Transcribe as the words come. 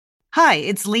Hi,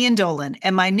 it's Lian Dolan,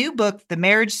 and my new book, The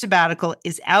Marriage Sabbatical,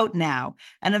 is out now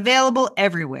and available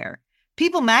everywhere.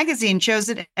 People magazine chose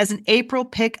it as an April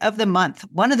pick of the month,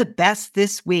 one of the best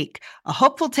this week. A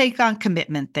hopeful take on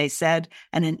commitment, they said,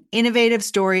 and an innovative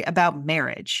story about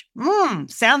marriage.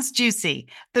 Sounds juicy.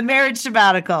 The Marriage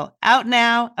Sabbatical, out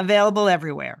now, available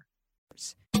everywhere.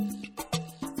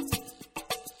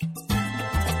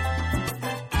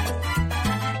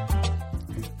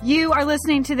 You are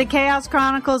listening to the Chaos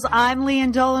Chronicles. I'm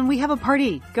Lian Dolan. We have a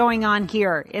party going on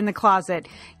here in the closet.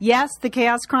 Yes, the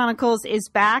Chaos Chronicles is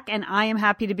back, and I am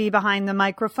happy to be behind the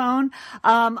microphone.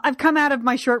 I've come out of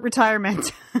my short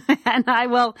retirement, and I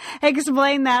will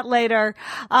explain that later, or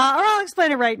I'll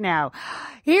explain it right now.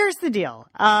 Here's the deal.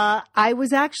 I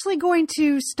was actually going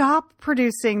to stop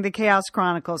producing the Chaos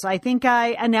Chronicles. I think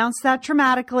I announced that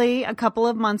dramatically a couple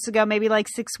of months ago, maybe like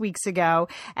 6 weeks ago.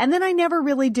 And then I never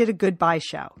really did a goodbye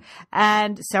show.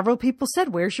 And several people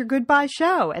said, "Where's your goodbye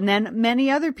show?" And then many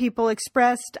other people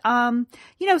expressed,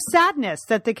 sadness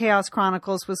that the Chaos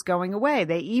Chronicles was going away.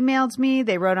 They emailed me.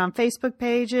 They wrote on Facebook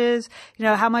pages,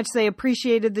 how much they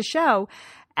appreciated the show.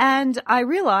 And I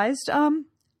realized,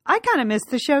 I kind of missed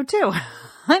the show too.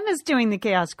 I miss doing the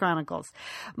Chaos Chronicles.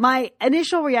 My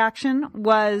initial reaction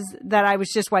was that I was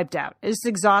just wiped out. I was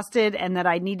exhausted and that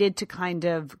I needed to kind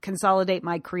of consolidate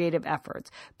my creative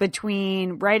efforts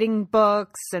between writing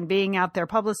books and being out there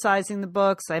publicizing the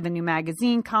books. I have a new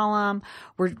magazine column.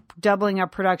 We're doubling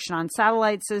up production on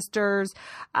Satellite Sisters.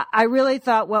 I really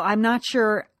thought, well, I'm not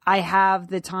sure I have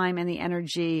the time and the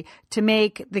energy to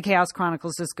make the Chaos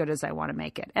Chronicles as good as I want to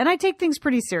make it. And I take things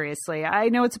pretty seriously. I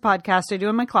know it's a podcast I do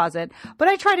in my closet, but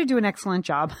I try to do an excellent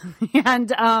job.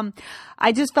 And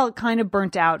I just felt kind of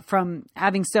burnt out from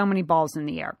having so many balls in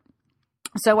the air.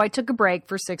 So I took a break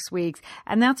for 6 weeks,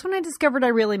 and that's when I discovered I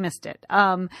really missed it.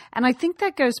 And I think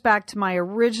that goes back to my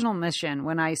original mission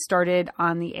when I started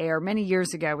on the air many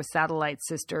years ago with Satellite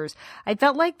Sisters. I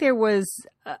felt like there was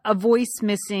a voice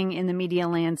missing in the media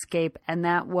landscape, and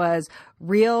that was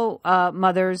real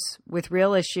mothers with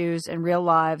real issues and real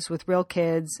lives with real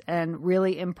kids and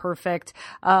really imperfect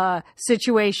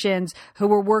situations who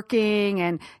were working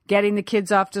and getting the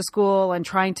kids off to school and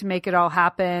trying to make it all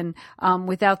happen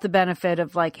without the benefit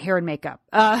of like hair and makeup,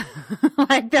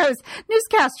 like those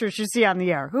newscasters you see on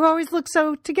the air who always look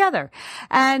so together.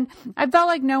 And I felt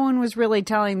like no one was really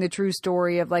telling the true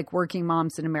story of like working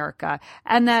moms in America,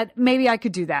 and that maybe I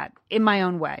could do that in my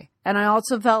own way. And I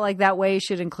also felt like that way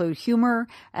should include humor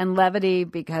and levity,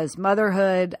 because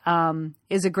motherhood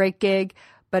is a great gig,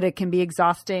 but it can be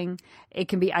exhausting. It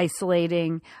can be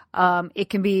isolating. It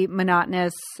can be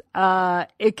monotonous.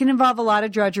 It can involve a lot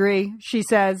of drudgery, she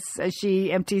says, as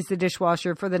she empties the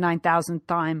dishwasher for the 9,000th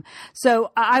time.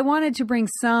 So I wanted to bring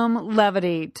some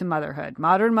levity to motherhood.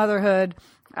 Modern motherhood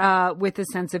with a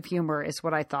sense of humor is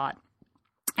what I thought.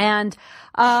 And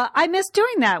I missed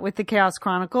doing that with the Chaos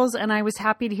Chronicles, and I was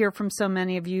happy to hear from so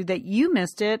many of you that you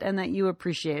missed it and that you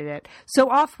appreciated it. So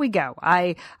off we go.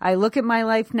 I look at my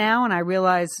life now and I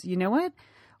realize, you know what?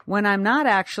 When I'm not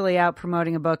actually out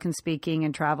promoting a book and speaking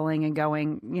and traveling and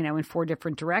going, in 4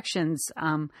 different directions,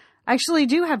 I actually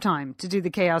do have time to do the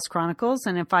Chaos Chronicles.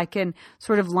 And if I can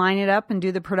sort of line it up and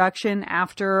do the production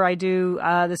after I do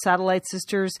the Satellite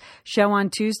Sisters show on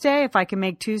Tuesday, if I can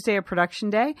make Tuesday a production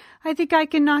day, I think I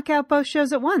can knock out both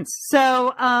shows at once.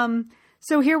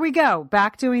 So here we go,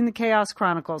 back doing the Chaos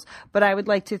Chronicles. But I would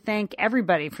like to thank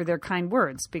everybody for their kind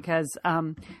words, because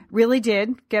really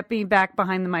did get me back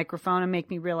behind the microphone and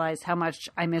make me realize how much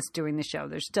I missed doing the show.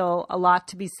 There's still a lot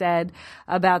to be said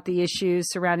about the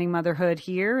issues surrounding motherhood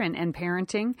here and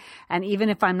parenting. And even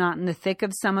if I'm not in the thick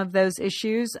of some of those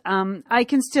issues, I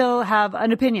can still have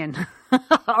an opinion.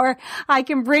 Or I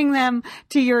can bring them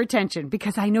to your attention,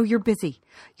 because I know you're busy.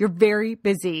 You're very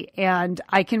busy, and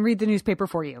I can read the newspaper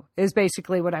for you, is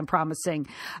basically what I'm promising.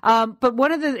 But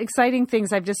one of the exciting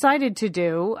things I've decided to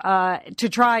do, to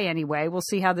try anyway, we'll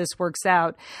see how this works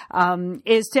out,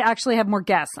 is to actually have more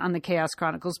guests on the Chaos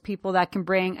Chronicles, people that can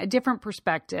bring a different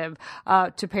perspective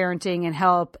to parenting and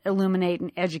help illuminate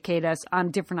and educate us on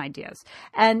different ideas.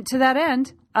 And to that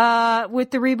end,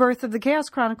 with the rebirth of the Chaos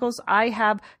Chronicles, I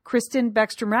have Kristen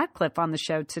Beckstrom-Ratcliffe on the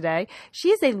show today. She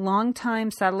is a longtime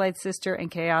Satellite Sister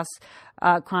and Chaos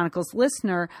Chronicles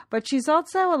listener, but she's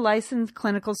also a licensed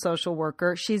clinical social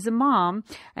worker. She's a mom,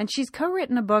 and she's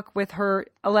co-written a book with her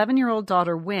 11-year-old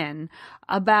daughter, Wynn,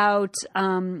 about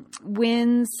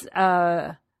Wynn's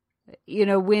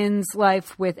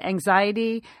life with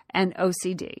anxiety and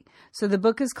OCD. So the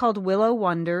book is called Willow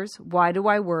Wonders, Why Do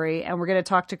I Worry? And we're going to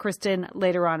talk to Kristen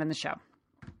later on in the show.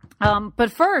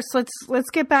 But first, let's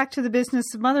get back to the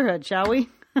business of motherhood, shall we?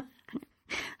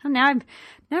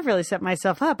 I've really set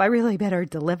myself up. I really better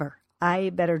deliver.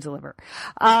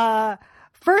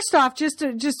 First off, just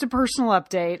a personal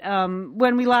update.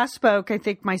 When we last spoke, I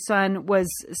think my son was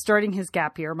starting his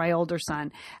gap year, my older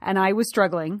son, and I was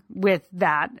struggling with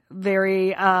that.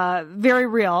 Very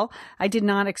real. I did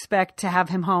not expect to have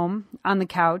him home on the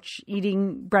couch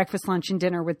eating breakfast, lunch, and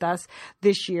dinner with us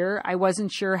this year. I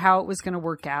wasn't sure how it was going to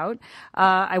work out.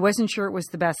 I wasn't sure it was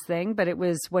the best thing, but it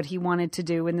was what he wanted to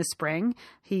do in the spring.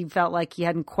 He felt like he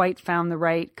hadn't quite found the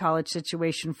right college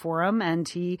situation for him, and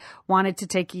he wanted to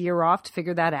take a year off to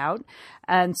figure that out.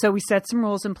 And so we set some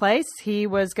rules in place. He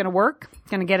was going to work,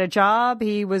 going to get a job.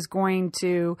 He was going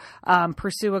to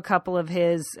pursue a couple of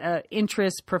his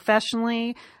interests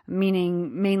professionally,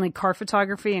 meaning mainly car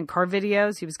photography and car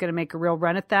videos. He was going to make a real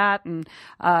run at that and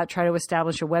try to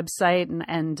establish a website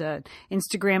and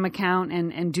Instagram account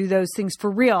and do those things for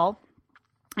real.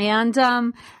 And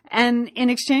in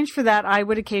exchange for that, I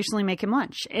would occasionally make him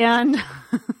lunch. And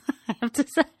I have to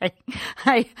say,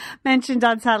 I mentioned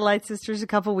on Satellite Sisters a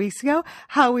couple weeks ago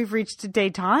how we've reached a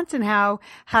détente and how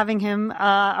having him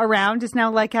around is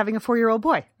now like having a 4-year-old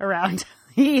boy around.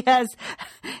 He has,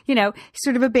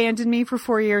 sort of abandoned me for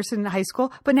 4 years in high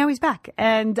school, but now he's back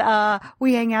and,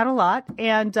 we hang out a lot.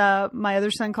 And, my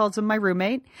other son calls him my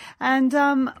roommate,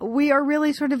 and, we are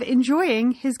really sort of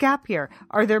enjoying his gap year.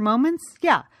 Are there moments?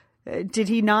 Yeah. Did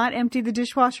he not empty the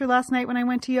dishwasher last night when I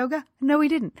went to yoga? No, he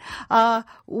didn't.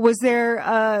 Was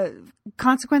there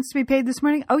consequence to be paid this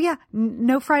morning? Oh yeah,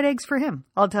 no fried eggs for him.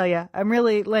 I'll tell you, I'm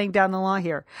really laying down the law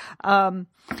here.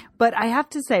 But I have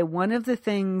to say, one of the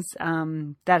things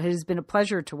that has been a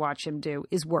pleasure to watch him do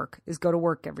is go to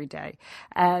work every day.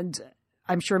 And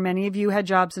I'm sure many of you had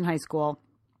jobs in high school.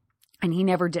 And he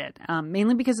never did,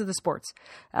 mainly because of the sports,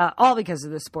 all because of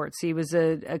the sports. He was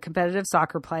a competitive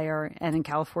soccer player, and in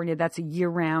California, that's a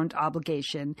year-round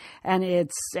obligation. And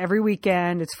it's every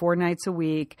weekend, it's 4 nights a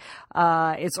week,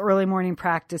 it's early morning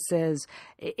practices.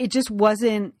 It just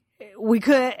wasn't,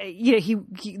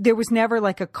 there was never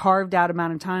like a carved out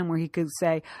amount of time where he could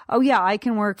say, oh yeah, I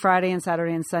can work Friday and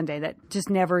Saturday and Sunday. That just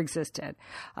never existed.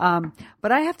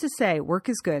 But I have to say, work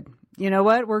is good. You know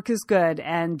what? Work is good.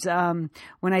 And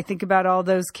when I think about all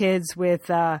those kids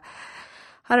with,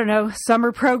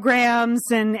 summer programs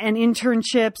and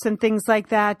internships and things like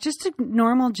that, just a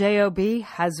normal job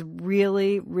has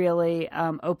really, really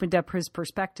opened up his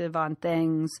perspective on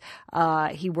things.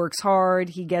 He works hard.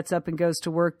 He gets up and goes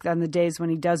to work on the days when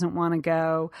he doesn't want to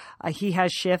go. He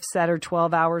has shifts that are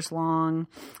 12 hours long.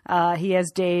 He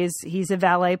has days, he's a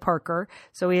valet parker,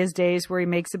 so he has days where he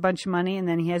makes a bunch of money, and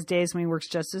then he has days when he works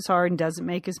just as hard and doesn't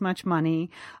make as much money.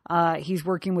 He's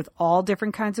working with all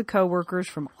different kinds of coworkers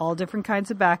from all different kinds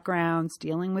of backgrounds,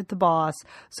 dealing with the boss.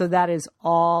 So that is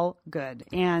all good.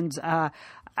 And,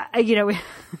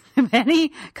 if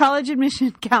any college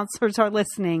admission counselors are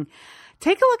listening,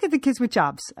 take a look at the kids with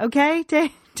jobs. Okay.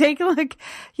 Take a look.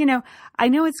 I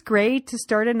know it's great to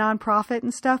start a nonprofit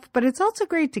and stuff, but it's also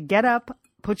great to get up,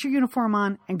 put your uniform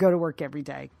on, and go to work every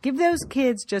day. Give those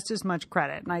kids just as much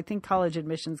credit. And I think college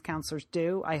admissions counselors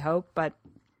do, I hope, but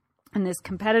in this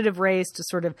competitive race to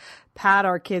sort of pad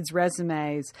our kids'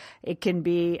 resumes, it can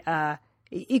be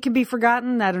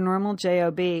forgotten that a normal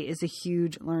job is a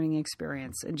huge learning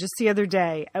experience. And just the other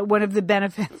day, one of the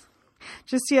benefits,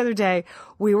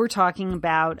 we were talking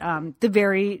about the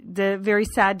very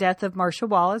sad death of Marsha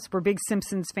Wallace. We're big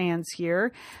Simpsons fans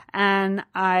here. And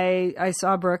I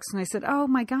saw Brooks and I said, oh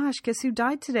my gosh, guess who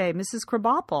died today? Mrs.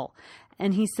 Krabappel.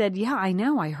 And he said, yeah, I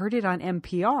know. I heard it on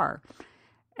NPR.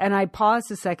 And I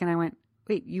paused a second. I went,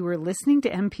 wait, you were listening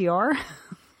to NPR?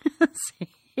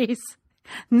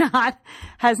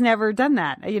 Has never done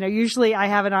that. Usually I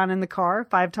have it on in the car,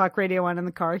 5 Talk Radio on in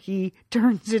the car. He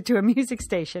turns it to a music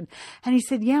station. And he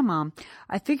said, yeah, Mom,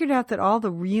 I figured out that all the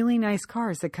really nice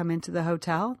cars that come into the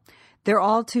hotel, they're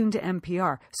all tuned to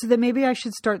NPR. So that maybe I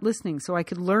should start listening so I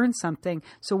could learn something.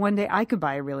 So one day I could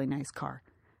buy a really nice car.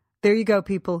 There you go,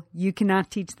 people. You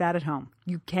cannot teach that at home.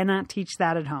 You cannot teach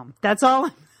that at home. That's all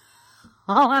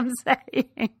I'm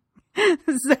saying.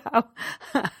 So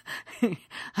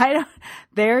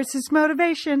there's his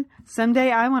motivation.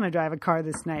 Someday I want to drive a car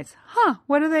this nice.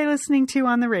 What are they listening to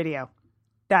on the radio?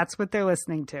 That's what they're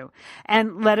listening to.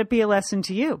 And let it be a lesson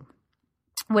to you.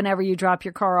 Whenever you drop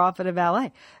your car off at a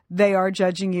valet, they are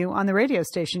judging you on the radio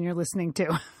station you're listening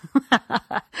to.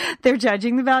 They're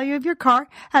judging the value of your car,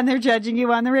 and they're judging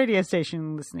you on the radio station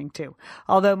you're listening to.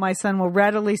 Although my son will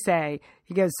readily say,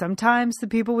 he goes, sometimes the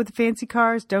people with the fancy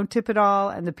cars don't tip at all,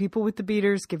 and the people with the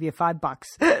beaters give you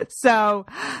 $5. So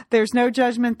there's no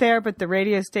judgment there, but the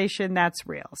radio station, that's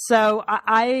real. So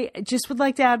I just would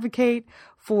like to advocate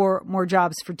for more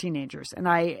jobs for teenagers. And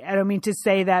I don't mean to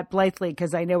say that blithely,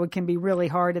 because I know it can be really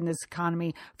hard in this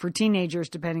economy for teenagers,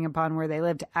 depending upon where they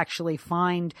live, to actually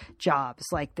find jobs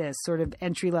like this, sort of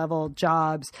entry-level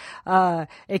jobs.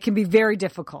 It can be very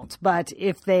difficult. But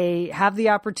if they have the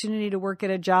opportunity to work at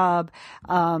a job,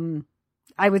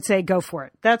 I would say go for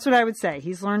it. That's what I would say.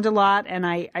 He's learned a lot. And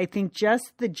I think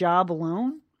just the job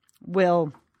alone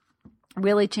will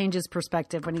really change his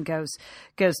perspective when he goes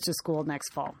to school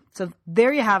next fall. So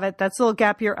there you have it. That's a little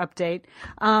gap year update.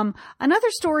 Another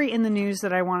story in the news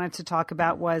that I wanted to talk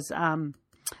about was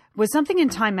something in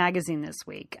Time Magazine this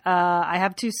week. I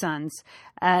have two sons,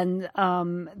 and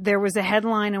there was a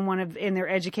headline in their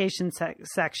education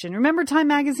section. Remember Time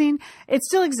Magazine? It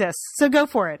still exists, so go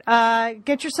for it.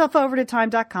 Get yourself over to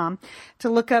time.com to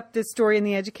look up this story in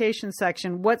the education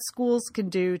section, what schools can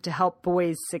do to help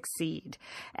boys succeed.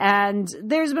 And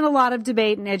there's been a lot of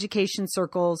debate in education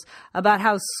circles about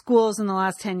how schools in the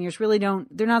last 10 years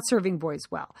they're not serving boys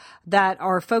well, that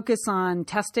are focused on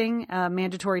testing,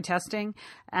 mandatory testing,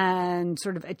 and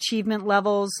sort of achievement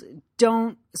levels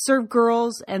don't serve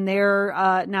girls and their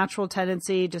natural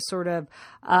tendency to sort of,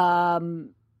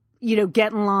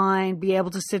 get in line, be able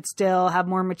to sit still, have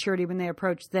more maturity when they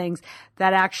approach things.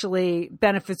 That actually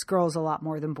benefits girls a lot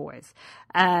more than boys.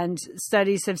 And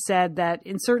studies have said that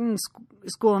in certain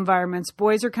school environments,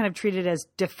 boys are kind of treated as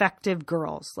defective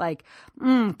girls. Like,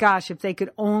 gosh, if they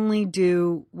could only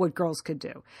do what girls could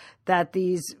do. That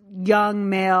these young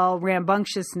male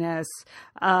rambunctiousness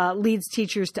leads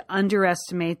teachers to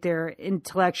underestimate their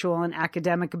intellectual and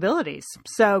academic abilities.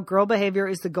 So girl behavior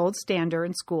is the gold standard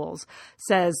in schools,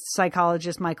 says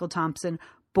psychologist Michael Thompson.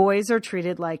 Boys are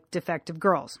treated like defective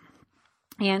girls.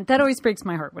 And that always breaks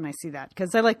my heart when I see that,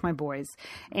 because I like my boys.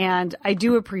 And I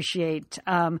do appreciate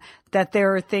that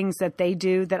there are things that they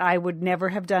do that I would never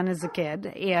have done as a kid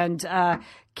and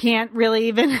can't really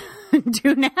even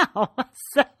do now.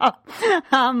 So,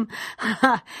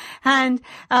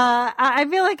 I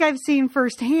feel like I've seen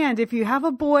firsthand, if you have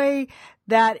a boy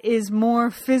that is more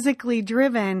physically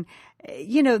driven,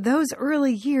 those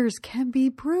early years can be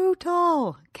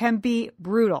brutal,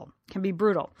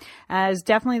 as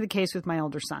definitely the case with my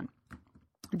older son.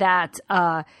 That,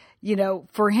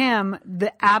 for him,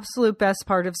 the absolute best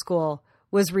part of school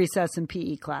was recess and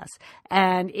PE class.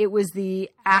 And it was the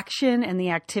action and the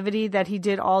activity that he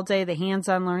did all day, the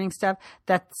hands-on learning stuff,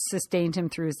 that sustained him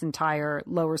through his entire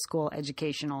lower school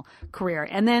educational career.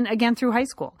 And then again through high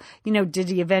school. Did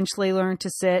he eventually learn to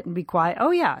sit and be quiet?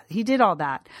 Oh yeah, he did all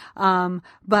that.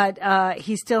 But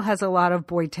he still has a lot of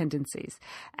boy tendencies.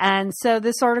 And so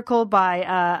this article by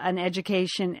an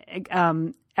education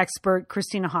expert,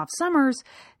 Christina Hoff Sommers,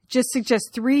 just suggests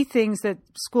 3 things that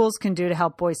schools can do to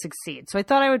help boys succeed. So I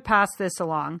thought I would pass this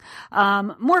along.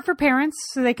 More for parents,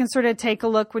 so they can sort of take a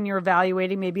look when you're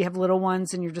evaluating. Maybe you have little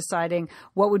ones and you're deciding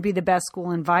what would be the best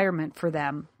school environment for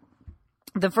them.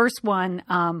 The first one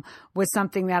was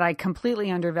something that I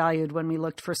completely undervalued when we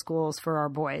looked for schools for our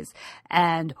boys.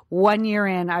 And 1 year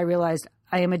in, I realized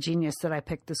I am a genius that I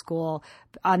picked the school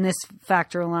on this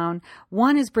factor alone.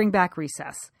 One is bring back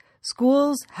recess.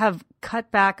 Schools have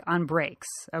cut back on breaks,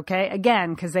 okay?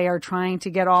 Again, because they are trying to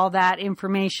get all that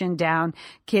information down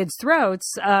kids'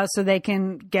 throats so they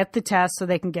can get the test, so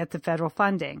they can get the federal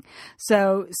funding.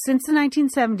 So since the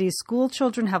 1970s, school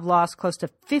children have lost close to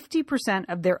 50%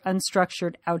 of their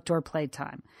unstructured outdoor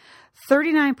playtime.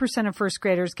 39% of first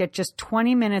graders get just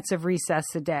 20 minutes of recess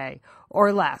a day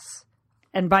or less.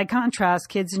 And by contrast,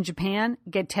 kids in Japan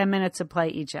get 10 minutes of play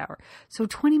each hour. So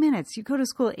 20 minutes. You go to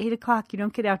school at 8 o'clock, you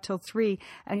don't get out till 3,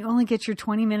 and you only get your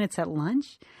 20 minutes at lunch?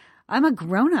 I'm a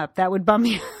grown-up. That would bum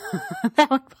me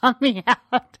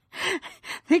out.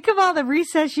 Think of all the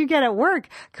recess you get at work.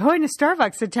 Going to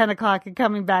Starbucks at 10 o'clock and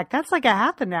coming back. That's like a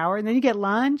half an hour. And then you get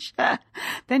lunch.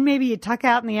 Then maybe you tuck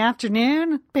out in the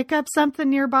afternoon, pick up something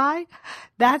nearby.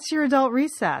 That's your adult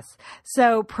recess.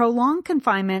 So prolonged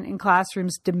confinement in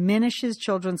classrooms diminishes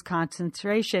children's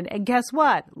concentration. And guess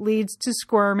what? Leads to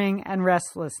squirming and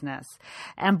restlessness.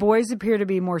 And boys appear to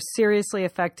be more seriously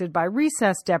affected by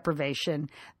recess deprivation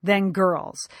than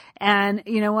girls. And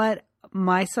you know what?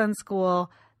 My son's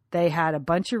school, they had a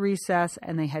bunch of recess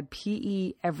and they had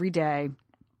PE every day.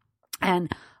 And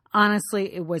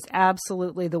honestly, it was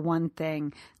absolutely the one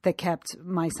thing that kept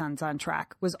my sons on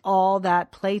track, was all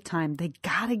that playtime. They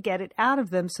got to get it out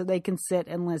of them so they can sit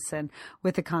and listen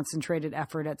with a concentrated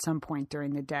effort at some point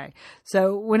during the day.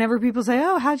 So whenever people say,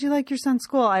 oh, how'd you like your son's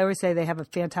school? I always say they have a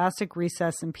fantastic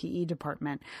recess and PE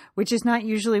department, which is not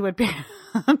usually what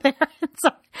parents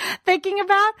are thinking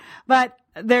about. But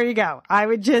there you go.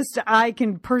 I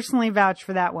can personally vouch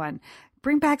for that one.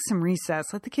 bring back some recess.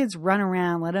 Let the kids run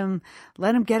around. Let them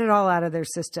get it all out of their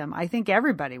system. I think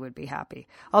everybody would be happy.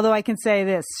 Although I can say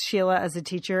this, Sheila, as a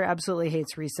teacher, absolutely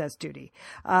hates recess duty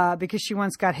because she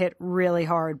once got hit really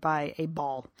hard by a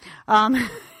ball.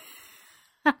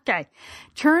 Okay.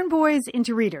 Turn boys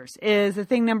into readers is the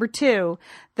thing number 2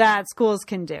 that schools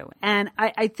can do. And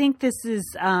I think this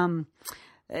is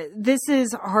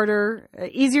harder,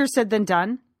 easier said than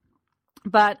done.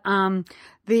 But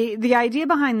the idea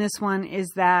behind this one is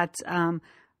that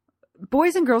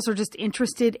boys and girls are just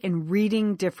interested in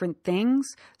reading different things,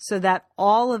 so that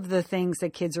all of the things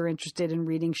that kids are interested in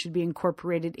reading should be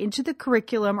incorporated into the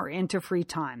curriculum or into free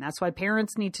time. That's why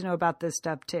parents need to know about this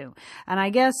stuff too. And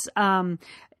I guess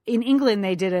in England,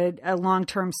 they did a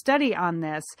long-term study on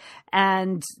this,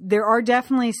 and there are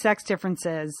definitely sex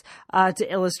differences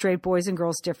to illustrate boys and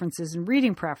girls' differences in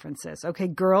reading preferences. Okay,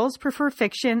 girls prefer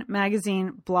fiction,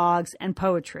 magazine, blogs, and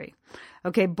poetry.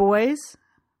 Okay, boys,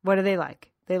 what do they like?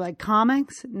 They like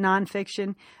comics,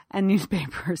 nonfiction, and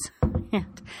newspapers.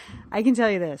 And I can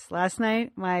tell you this. Last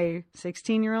night, my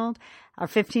 16-year-old or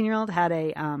 15-year-old had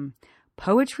a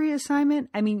poetry assignment.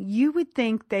 I mean, you would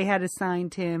think they had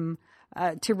assigned him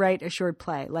to write a short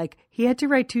play. Like, he had to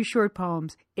write 2 short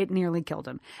poems. It nearly killed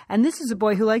him. And this is a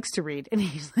boy who likes to read. And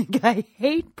he's like, I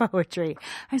hate poetry.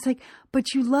 I was like,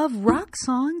 but you love rock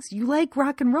songs. You like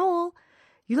rock and roll.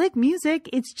 You like music.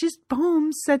 It's just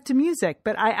poems set to music.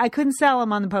 But I couldn't sell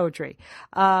him on the poetry.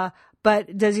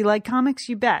 But does he like comics?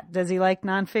 You bet. Does he like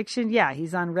nonfiction? Yeah,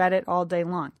 he's on Reddit all day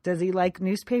long. Does he like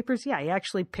newspapers? Yeah, he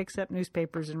actually picks up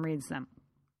newspapers and reads them.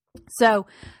 So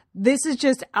this is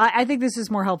just, I think this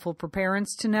is more helpful for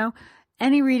parents to know.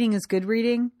 Any reading is good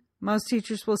reading, most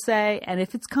teachers will say. And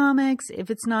if it's comics, if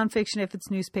it's nonfiction, if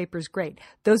it's newspapers, great.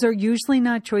 Those are usually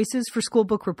not choices for school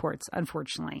book reports,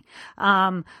 unfortunately.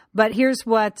 But here's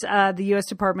what the U.S.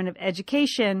 Department of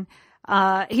Education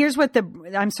here's what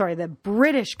the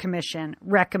British Commission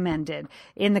recommended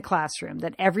in the classroom,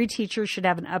 that every teacher should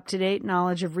have an up-to-date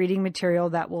knowledge of reading material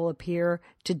that will appeal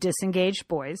to disengaged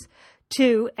boys.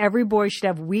 2, every boy should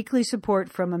have weekly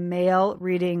support from a male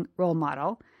reading role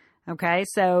model. Okay,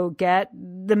 so get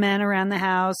the men around the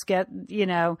house, get,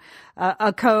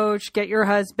 a coach, get your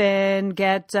husband,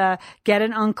 get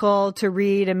an uncle to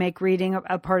read and make reading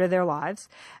a part of their lives.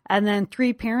 And then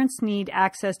 3, parents need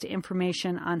access to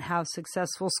information on how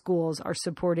successful schools are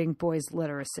supporting boys'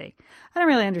 literacy. I don't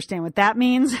really understand what that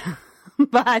means.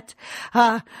 But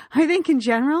I think in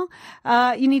general,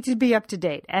 you need to be up to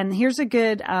date. And here's a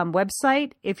good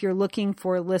website if you're looking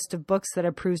for a list of books that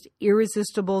are proved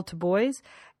irresistible to boys.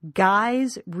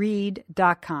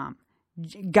 GuysRead.com.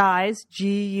 Guys,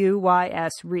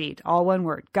 G-U-Y-S, read, all one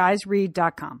word,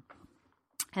 GuysRead.com.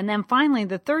 And then finally,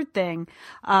 the third thing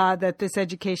that this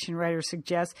education writer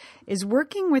suggests is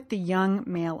working with the young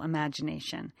male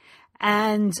imagination.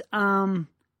 And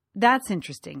that's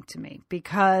interesting to me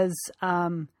because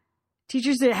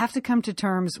teachers have to come to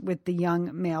terms with the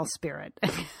young male spirit.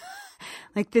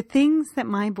 Like, the things that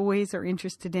my boys are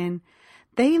interested in,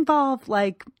 they involve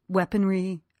like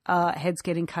weaponry, heads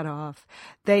getting cut off.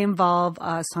 They involve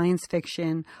science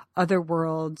fiction, other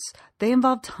worlds. They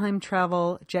involve time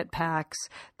travel, jetpacks.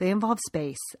 They involve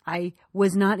space. I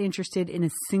was not interested in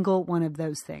a single one of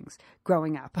those things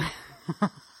growing up.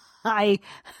 I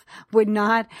would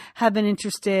not have been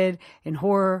interested in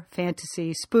horror,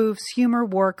 fantasy, spoofs, humor,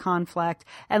 war, conflict,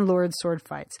 and lurid sword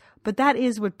fights. But that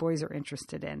is what boys are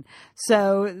interested in.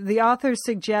 So the author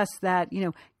suggests that,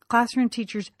 classroom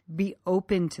teachers be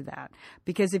open to that,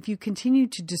 because if you continue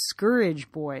to discourage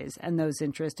boys and those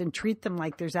interests and treat them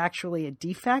like there's actually a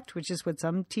defect, which is what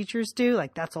some teachers do,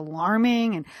 like that's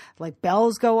alarming and like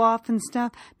bells go off and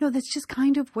stuff. No, that's just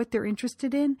kind of what they're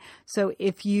interested in. So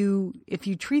if you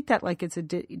treat that like it's a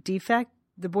defect,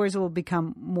 the boys will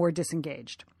become more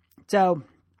disengaged. So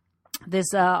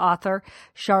this author,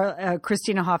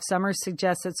 Christina Hoff Sommers,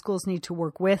 suggests that schools need to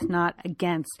work with, not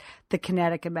against, the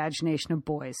kinetic imagination of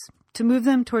boys to move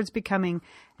them towards becoming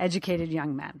educated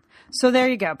young men. So there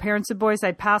you go. Parents of boys,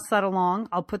 I pass that along.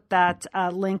 I'll put that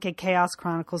link at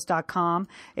chaoschronicles.com.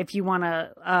 If you want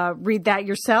to read that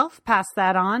yourself, pass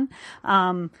that on.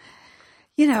 I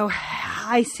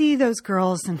see those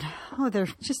girls and,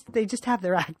 they just have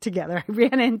their act together. I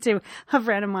ran into a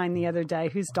friend of mine the other day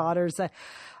whose daughter's a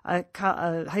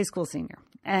high school senior,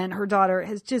 and her daughter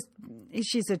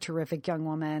she's a terrific young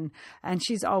woman, and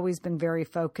she's always been very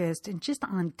focused and just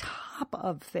on top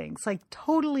of things, like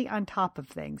totally on top of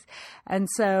things. And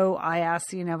so I asked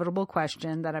the inevitable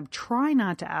question that I'm trying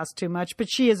not to ask too much, but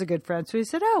she is a good friend. So he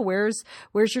said, where's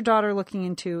your daughter looking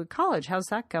into college? How's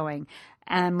that going?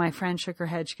 And my friend shook her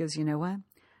head. She goes, you know what?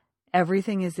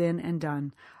 Everything is in and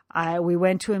done. We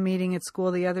went to a meeting at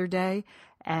school the other day,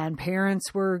 and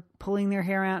parents were pulling their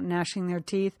hair out and gnashing their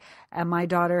teeth. And my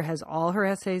daughter has all her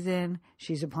essays in.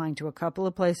 She's applying to a couple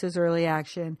of places, early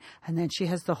action. And then she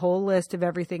has the whole list of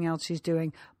everything else she's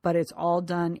doing. But it's all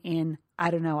done in, I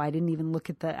don't know, I didn't even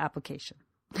look at the application.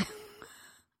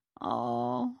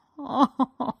 Oh,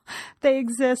 they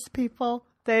exist, people.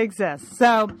 They exist.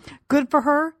 So good for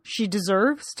her. She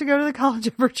deserves to go to the college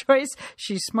of her choice.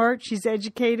 She's smart. She's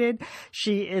educated.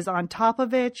 She is on top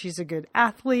of it. She's a good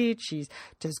athlete. She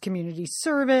does community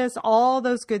service, all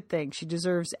those good things. She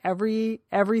deserves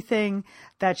everything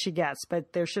that she gets.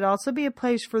 But there should also be a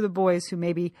place for the boys who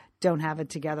maybe don't have it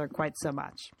together quite so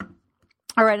much.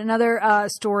 All right, another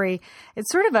story.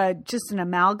 It's sort of just an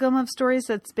amalgam of stories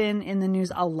that's been in the news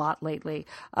a lot lately,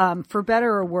 for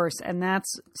better or worse, and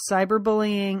that's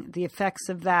cyberbullying, the effects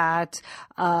of that,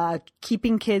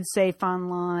 keeping kids safe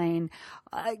online,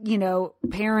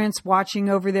 parents watching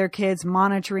over their kids,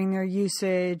 monitoring their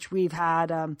usage. We've had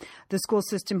the school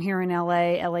system here in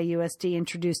LAUSD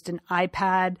introduced an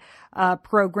iPad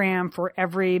program for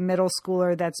every middle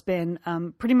schooler. That's been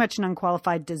pretty much an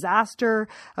unqualified disaster,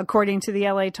 according to the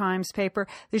LA Times paper.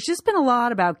 There's just been a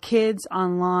lot about kids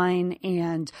online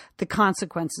and the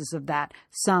consequences of that.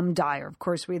 Some dire. Of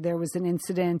course, there was an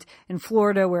incident in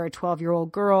Florida where a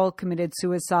 12-year-old girl committed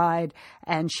suicide,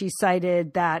 and she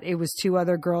cited that it was two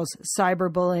other girls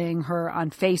cyberbullying her on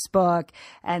Facebook.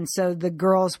 And so the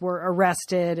girls were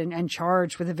arrested and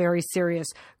charged with a very serious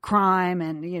crime.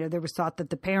 And, there was thought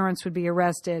that the parents would be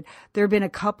arrested. There have been a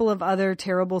couple of other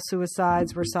terrible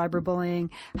suicides where cyberbullying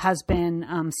has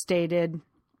been stated.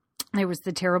 There was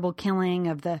the terrible killing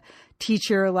of the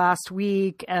teacher last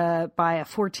week by a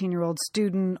 14-year-old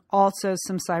student. Also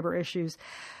some cyber issues.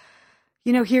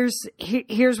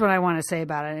 Here's what I want to say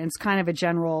about it. And it's kind of a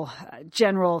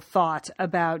general thought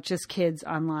about just kids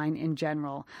online in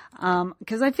general.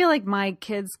 Because I feel like my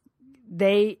kids,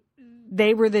 they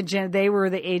were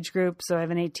the age group. So I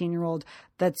have an 18-year-old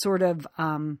that sort of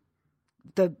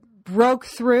broke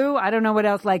through. I don't know what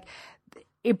else. Like,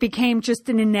 it became just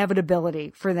an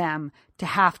inevitability for them to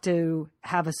have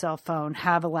a cell phone,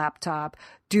 have a laptop,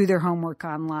 do their homework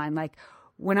online. Like,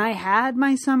 when I had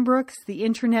my son Brooks, the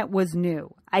internet was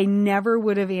new. I never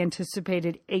would have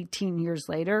anticipated 18 years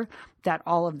later that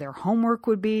all of their homework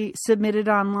would be submitted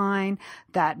online,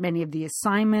 that many of the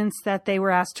assignments that they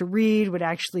were asked to read would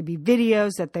actually be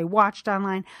videos that they watched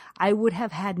online. I would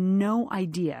have had no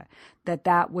idea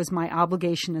that was my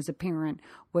obligation as a parent,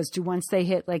 was to, once they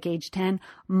hit like age 10,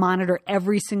 monitor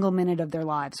every single minute of their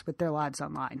lives with their lives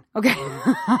online. Okay.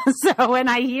 So when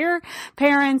I hear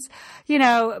parents,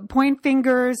 point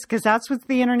fingers, because that's what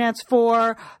the internet's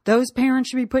for, those parents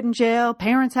should be put in jail.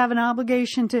 Parents have an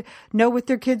obligation to know what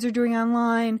their kids are doing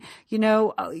online. You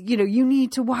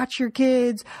need to watch your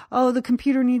kids. Oh, the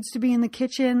computer needs to be in the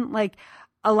kitchen. Like,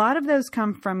 a lot of those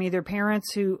come from either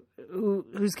parents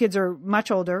whose kids are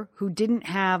much older, who didn't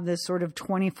have this sort of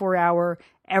 24-hour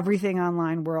everything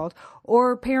online world,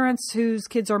 or parents whose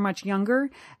kids are much younger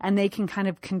and they can kind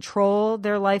of control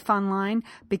their life online,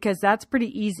 because that's pretty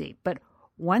easy. But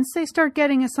once they start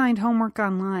getting assigned homework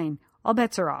online, all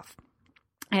bets are off.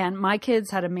 And my kids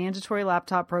had a mandatory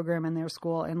laptop program in their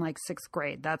school in like 6th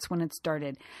grade. That's when it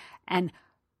started. And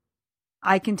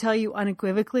I can tell you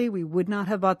unequivocally, we would not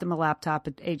have bought them a laptop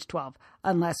at age 12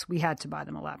 unless we had to buy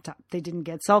them a laptop. They didn't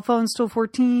get cell phones till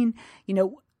 14.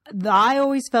 I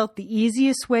always felt the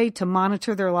easiest way to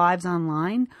monitor their lives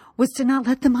online was to not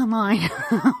let them online.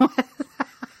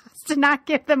 To not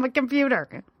give them a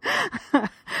computer.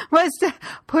 Was to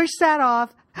push that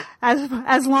off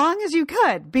as long as you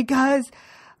could, because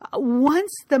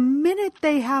once the minute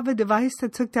they have a device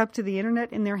that's hooked up to the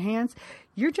internet in their hands,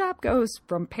 your job goes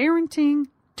from parenting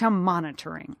to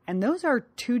monitoring. And those are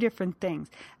two different things.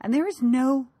 And there is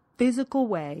no physical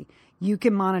way you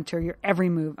can monitor your every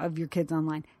move of your kids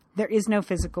online. There is no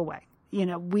physical way.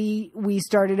 We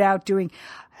started out doing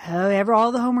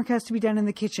all the homework has to be done in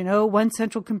the kitchen. Oh, one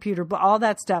central computer, but all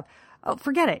that stuff. Oh,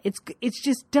 forget it. It's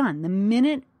just done. The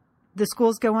minute the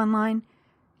schools go online,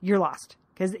 you're lost.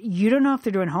 Because you don't know if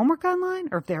they're doing homework online,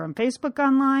 or if they're on Facebook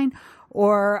online,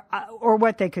 or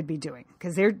what they could be doing.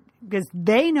 Because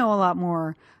they know a lot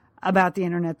more about the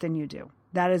internet than you do.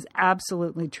 That is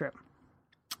absolutely true.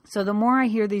 So the more I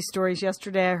hear these stories,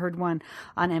 yesterday I heard one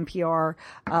on NPR,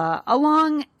 a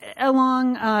long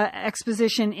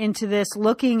exposition into this,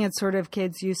 looking at sort of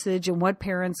kids' usage and what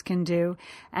parents can do.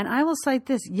 And I will cite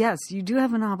this. Yes, you do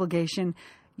have an obligation.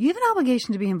 You have an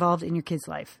obligation to be involved in your kid's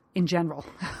life in general.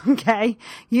 Okay.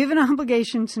 You have an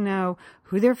obligation to know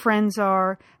who their friends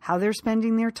are, how they're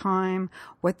spending their time,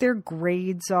 what their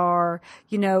grades are.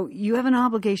 You know, you have an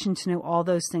obligation to know all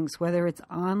those things, whether it's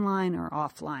online or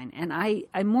offline. And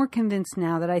I'm more convinced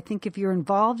now that I think if you're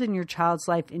involved in your child's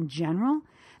life in general,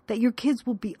 that your kids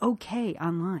will be okay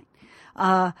online.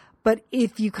 But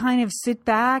if you kind of sit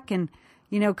back and,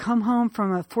 you know, come home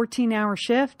from a 14-hour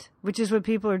shift, which is what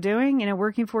people are doing, you know,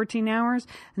 working 14 hours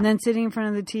and then sitting in front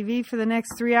of the TV for the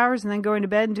next 3 hours and then going to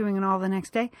bed and doing it all the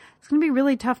next day, it's going to be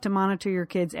really tough to monitor your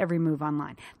kids' every move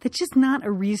online. That's just not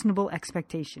a reasonable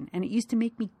expectation. And it used to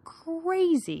make me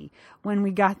crazy when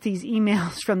we got these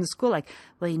emails from the school like,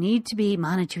 well, you need to be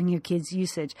monitoring your kids'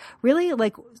 usage. Really?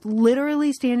 Like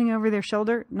literally standing over their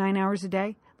shoulder 9 hours a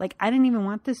day? Like, I didn't even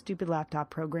want this stupid laptop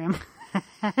program.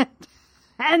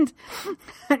 And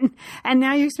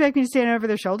now you expect me to stand over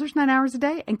their shoulders 9 hours a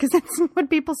day? And because that's what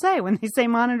people say when they say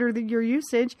monitor your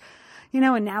usage, you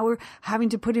know, and now we're having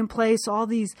to put in place all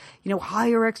these, you know,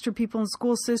 hire extra people in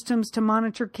school systems to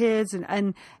monitor kids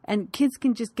and kids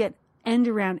can just get end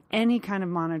around any kind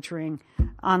of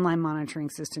online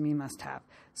monitoring system you must have.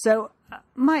 So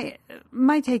my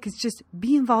take is just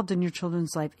be involved in your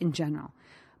children's life in general.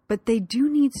 But they do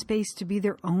need space to be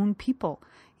their own people.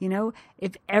 You know,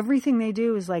 if everything they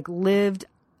do is like lived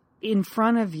in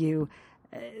front of you,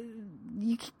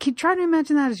 you could try to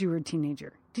imagine that as you were a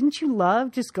teenager. Didn't you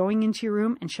love just going into your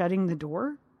room and shutting the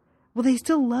door? Well, they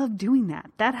still love doing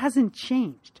that. That hasn't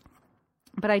changed.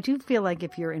 But I do feel like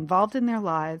if you're involved in their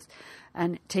lives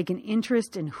and take an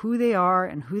interest in who they are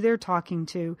and who they're talking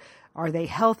to, are they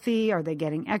healthy? Are they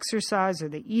getting exercise? Are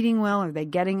they eating well? Are they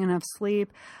getting enough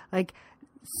sleep? Like,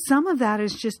 some of that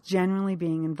is just generally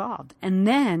being involved. And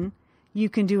then you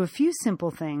can do a few simple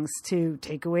things to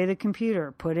take away the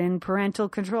computer, put in parental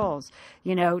controls,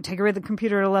 you know, take away the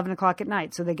computer at 11 o'clock at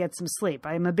night so they get some sleep.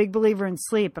 I'm a big believer in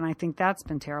sleep, and I think that's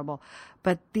been terrible.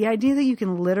 But the idea that you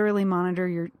can literally monitor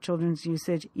your children's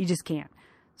usage, you just can't.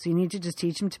 So you need to just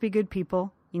teach them to be good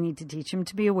people. You need to teach them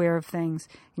to be aware of things.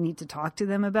 You need to talk to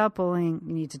them about bullying.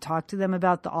 You need to talk to them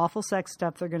about the awful sex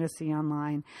stuff they're going to see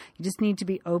online. You just need to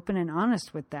be open and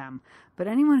honest with them. But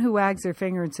anyone who wags their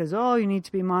finger and says, oh, you need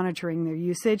to be monitoring their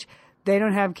usage, they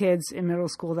don't have kids in middle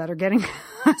school that are getting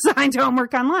assigned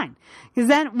homework online. Because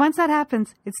then once that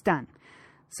happens, it's done.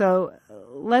 So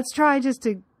let's try just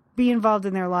to be involved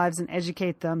in their lives and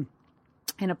educate them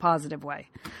in a positive way.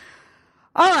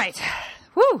 All right.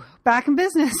 Woo, back in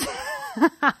business.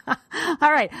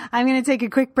 All right. I'm going to take a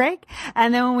quick break.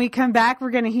 And then when we come back,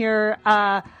 we're going to hear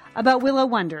about Willow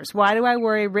Wonders. Why Do I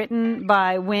Worry? Written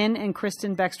by Wynn and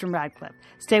Kristen Beckstrom Radcliffe.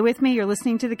 Stay with me. You're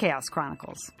listening to the Chaos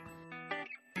Chronicles.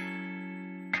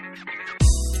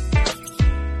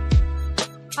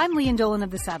 I'm Leanne Dolan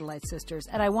of the Satellite Sisters,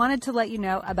 and I wanted to let you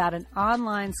know about an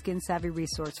online skin-savvy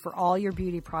resource for all your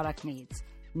beauty product needs,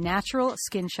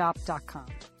 naturalskinshop.com.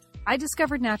 I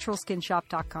discovered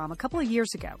naturalskinshop.com a couple of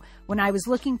years ago when I was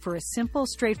looking for a simple,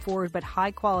 straightforward, but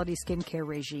high-quality skincare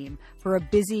regime for a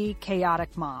busy,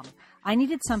 chaotic mom. I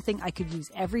needed something I could use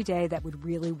every day that would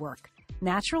really work.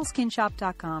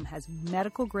 Naturalskinshop.com has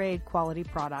medical-grade quality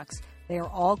products. They are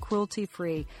all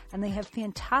cruelty-free, and they have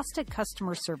fantastic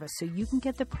customer service so you can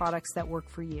get the products that work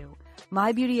for you.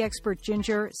 My beauty expert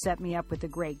Ginger set me up with a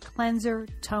great cleanser,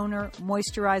 toner,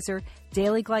 moisturizer,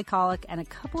 daily glycolic, and a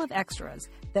couple of extras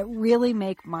that really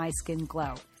make my skin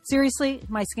glow. Seriously,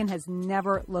 my skin has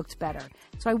never looked better.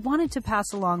 So I wanted to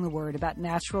pass along the word about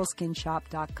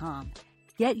naturalskinshop.com.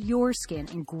 Get your skin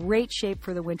in great shape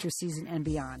for the winter season and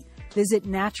beyond. Visit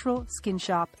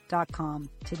naturalskinshop.com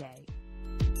today.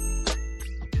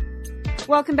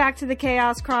 Welcome back to the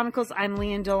Chaos Chronicles. I'm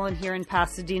Leanne Dolan here in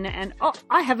Pasadena, and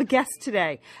I have a guest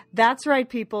today. That's right,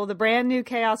 people. The brand new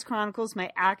Chaos Chronicles may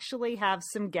actually have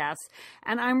some guests,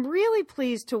 and I'm really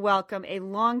pleased to welcome a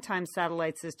longtime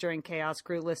Satellite Sister and Chaos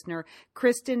Crew listener,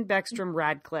 Kristen Beckstrom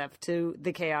Radcliffe, to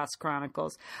the Chaos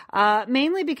Chronicles.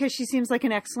 Mainly because she seems like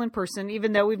an excellent person,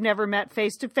 even though we've never met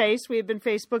face to face. We have been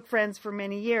Facebook friends for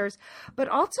many years, but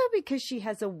also because she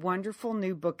has a wonderful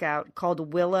new book out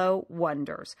called Willow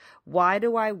Wonders. Why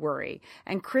Do I Worry?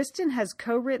 And Kristen has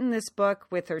co-written this book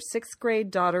with her 6th grade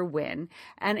daughter, Wynn,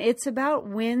 and it's about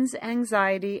Wynn's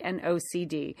anxiety and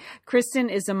OCD. Kristen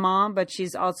is a mom, but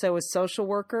she's also a social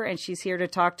worker, and she's here to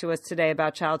talk to us today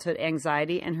about childhood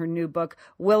anxiety and her new book,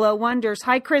 Willow Wonders.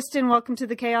 Hi, Kristen. Welcome to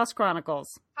the Chaos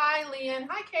Chronicles. Hi, Leanne.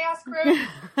 Hi, Chaos Crew.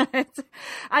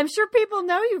 I'm sure people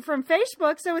know you from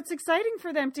Facebook, so it's exciting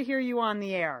for them to hear you on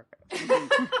the air.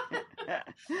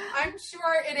 I'm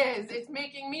sure it is. It's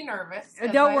making me nervous.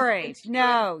 Don't worry.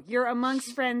 No, you're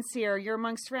amongst friends here. You're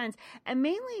amongst friends. And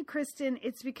mainly, Kristen,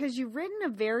 it's because you've written a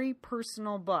very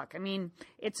personal book. I mean,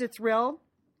 it's a thrill.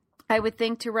 I would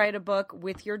think to write a book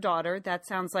with your daughter. That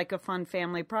sounds like a fun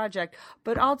family project.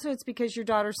 But also it's because your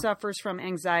daughter suffers from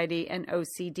anxiety and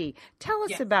OCD. Tell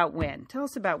us about Wynn. Tell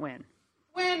us about Wynn.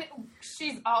 When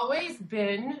she's always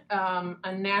been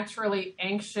a naturally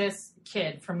anxious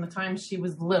kid from the time she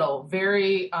was little,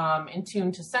 very in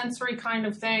tune to sensory kind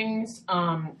of things,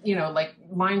 like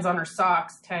lines on her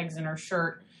socks, tags in her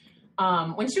shirt.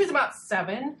 When she was about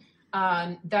 7,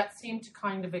 that seemed to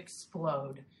kind of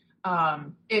explode.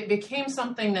 It became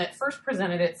something that first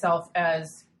presented itself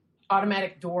as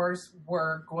automatic doors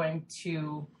were going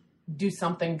to do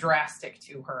something drastic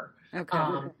to her. Okay.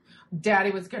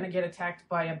 Daddy was going to get attacked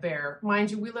by a bear.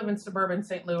 Mind you, we live in suburban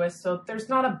St. Louis, so there's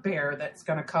not a bear that's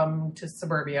going to come to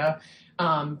suburbia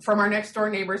from our next door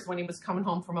neighbors when he was coming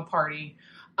home from a party.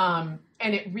 And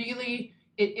it really,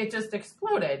 it just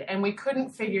exploded. And we couldn't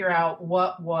figure out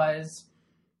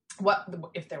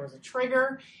if there was a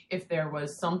trigger, if there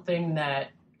was something that,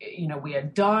 we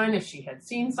had done, if she had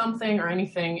seen something or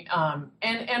anything.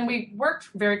 And we worked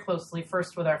very closely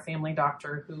first with our family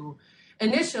doctor, who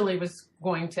initially was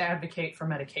going to advocate for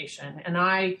medication. And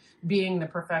I, being the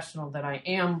professional that I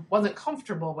am, wasn't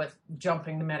comfortable with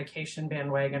jumping the medication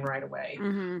bandwagon right away.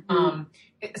 Mm-hmm.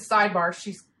 Sidebar,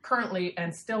 she's currently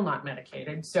and still not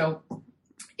medicated. So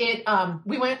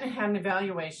we went and had an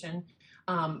evaluation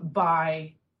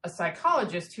by a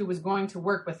psychologist who was going to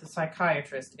work with a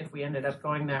psychiatrist if we ended up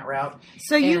going that route.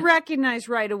 So you recognized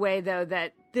right away, though,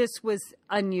 that this was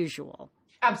unusual.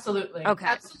 Absolutely. Okay.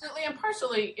 Absolutely. And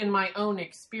partially in my own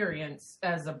experience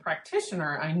as a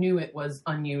practitioner, I knew it was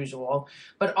unusual.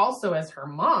 But also as her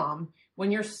mom, when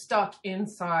you're stuck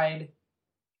inside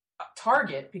a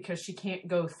Target because she can't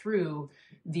go through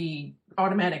the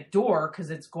automatic door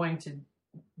because it's going to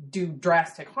do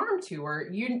drastic harm to her,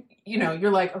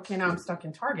 you're like, okay, now I'm stuck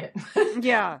in Target.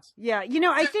 Yeah.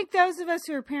 I think those of us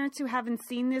who are parents who haven't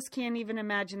seen this can't even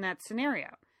imagine that scenario.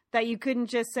 That you couldn't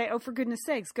just say, oh, for goodness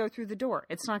sakes, go through the door.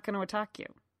 It's not going to attack you.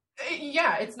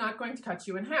 Yeah, it's not going to cut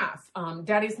you in half.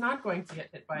 Daddy's not going to get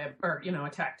hit by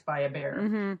attacked by a bear.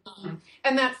 Mm-hmm.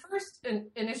 And that first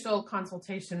initial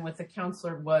consultation with the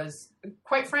counselor was,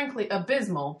 quite frankly,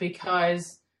 abysmal,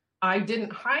 because I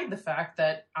didn't hide the fact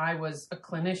that I was a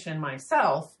clinician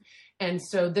myself. And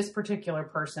so this particular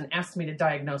person asked me to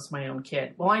diagnose my own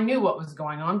kid. Well, I knew what was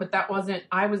going on, but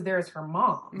I was there as her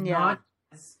mom, not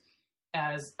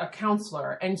as a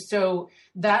counselor. And so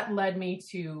that led me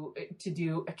to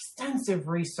do extensive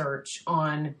research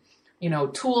on,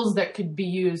 tools that could be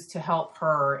used to help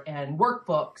her, and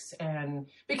workbooks. And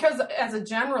because as a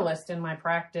generalist in my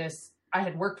practice, I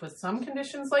had worked with some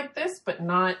conditions like this, but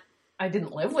I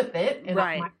didn't live with it. And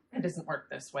right. It doesn't work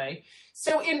this way.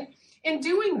 So in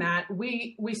doing that,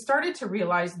 we started to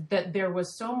realize that there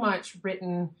was so much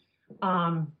written,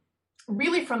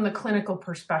 really from the clinical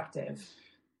perspective.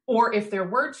 Or if there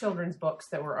were children's books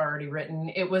that were already written,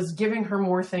 it was giving her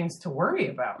more things to worry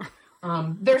about.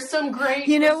 There's some great...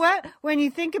 You know what? When you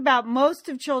think about most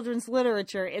of children's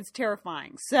literature, it's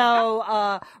terrifying.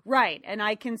 So, right. And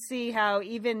I can see how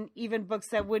even books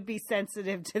that would be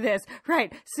sensitive to this,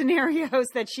 right, scenarios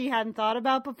that she hadn't thought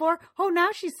about before, now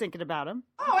she's thinking about them.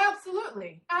 Oh,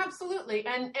 absolutely. Absolutely.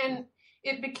 And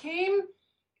it became...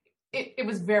 It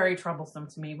was very troublesome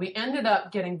to me. We ended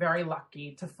up getting very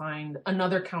lucky to find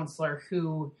another counselor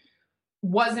who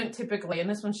wasn't typically, and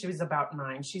this one, she was about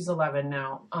 9. She's 11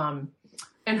 now. And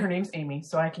her name's Amy.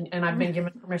 So I've been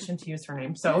given permission to use her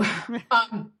name. So,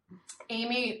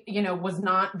 Amy, was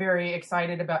not very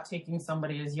excited about taking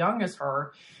somebody as young as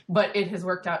her, but it has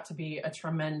worked out to be a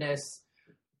tremendous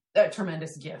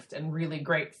gift and really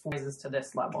great rises to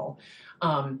this level.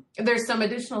 There's some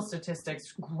additional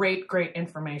statistics, great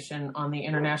information on the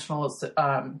International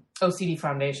OCD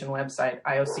Foundation website,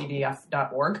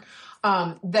 iocdf.org,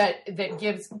 that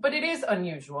gives, but it is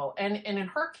unusual. And in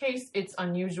her case, it's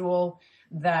unusual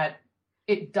that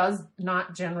it does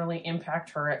not generally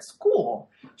impact her at school.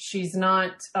 She's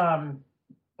not,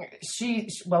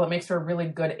 it makes her a really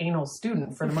good anal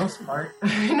student for the most part.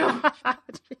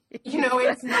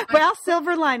 It's not. Well,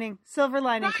 silver lining,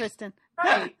 right, Kristen.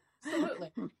 Right. Absolutely.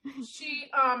 She,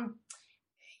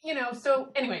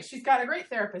 so anyway, she's got a great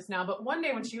therapist now, but one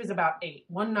day when she was about 8,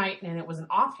 one night, and it was an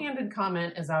offhanded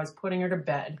comment as I was putting her to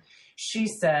bed, she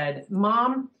said,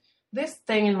 "Mom, this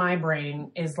thing in my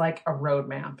brain is like a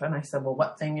roadmap." And I said, "Well,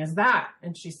 what thing is that?"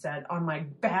 And she said, "On my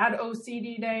bad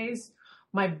OCD days,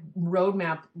 my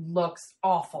roadmap looks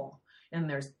awful. And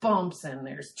there's bumps and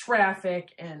there's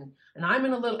traffic and I'm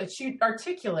in a little," she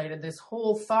articulated this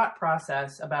whole thought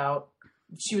process about,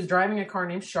 she was driving a car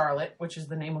named Charlotte, which is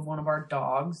the name of one of our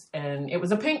dogs. And it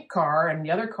was a pink car and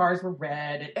the other cars were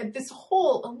red. And this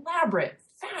whole elaborate,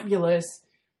 fabulous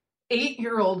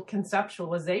 8-year-old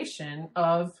conceptualization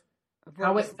of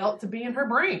how it felt to be in her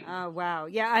brain. Oh, wow.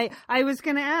 Yeah, I was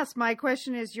going to ask, my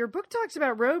question is, your book talks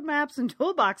about roadmaps and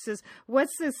toolboxes.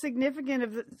 What's the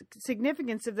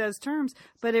significance of those terms?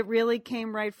 But it really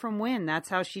came right from Wynne. That's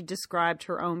how she described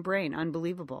her own brain.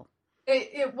 Unbelievable.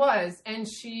 It was. And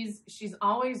she's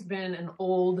always been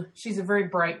she's a very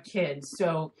bright kid.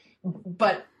 So,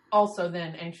 but also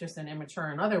then anxious and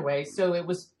immature in other ways. So it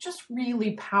was just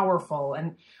really powerful.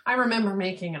 And I remember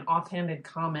making an offhanded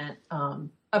comment,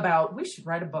 about we should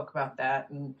write a book about that.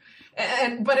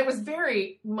 But it was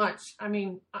very much, I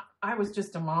mean, I was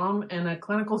just a mom and a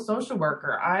clinical social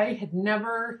worker. I had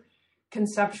never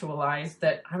conceptualized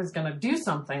that I was going to do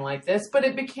something like this, but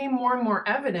it became more and more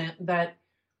evident that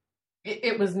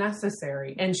it was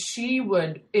necessary. And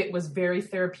it was very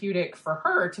therapeutic for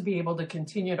her to be able to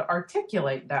continue to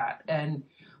articulate that. And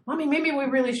Mommy, maybe we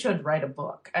really should write a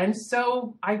book. And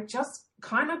so I just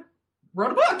kind of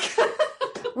wrote a book.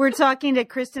 We're talking to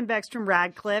Kristen Beckstrom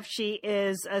Radcliffe. She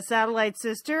is a satellite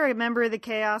sister, a member of the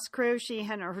Chaos Crew. She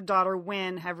and her daughter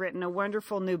Wynne have written a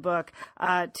wonderful new book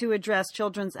to address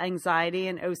children's anxiety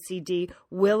and OCD,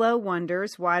 Willow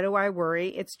Wonders, Why Do I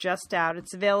Worry? It's just out.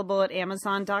 It's available at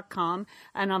Amazon.com.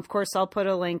 And, of course, I'll put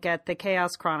a link at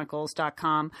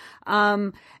thechaoschronicles.com.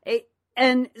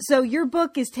 And so your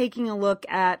book is taking a look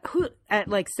at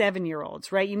like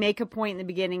 7-year-olds, right? You make a point in the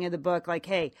beginning of the book, like,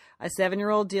 hey, a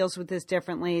 7-year-old deals with this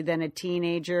differently than a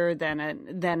teenager, than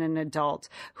an adult.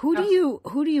 Who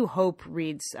do you hope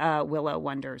reads Willow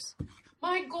Wonders?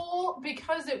 My goal,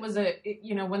 because it was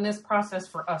when this process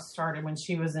for us started when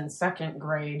she was in 2nd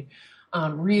grade,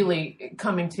 really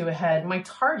coming to a head. My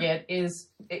target is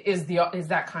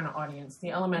that kind of audience,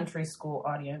 the elementary school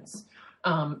audience.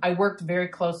 I worked very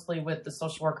closely with the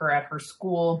social worker at her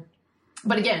school.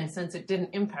 But again, since it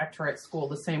didn't impact her at school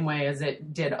the same way as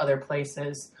it did other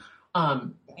places,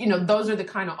 those are the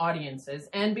kind of audiences.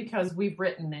 And because we've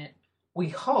written it, we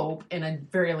hope in a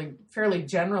fairly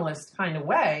generalist kind of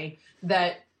way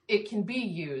that it can be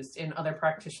used in other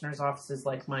practitioners' offices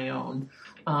like my own,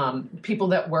 people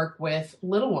that work with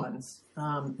little ones.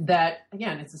 That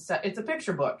again, it's a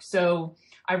picture book. So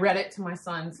I read it to my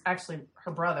son's, actually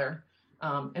her brother.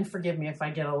 And forgive me if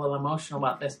I get a little emotional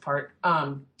about this part.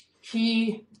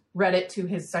 He read it to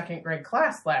his 2nd grade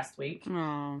class last week.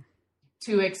 Aww.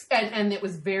 And it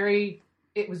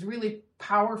was really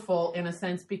powerful in a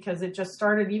sense because it just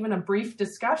started even a brief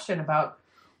discussion about,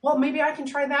 well, maybe I can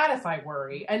try that if I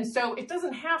worry. And so it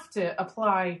doesn't have to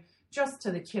apply just to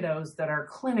the kiddos that are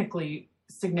clinically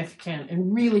significant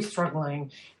and really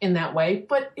struggling in that way,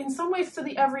 but in some ways to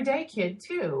the everyday kid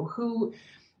too, who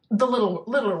the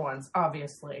littler ones,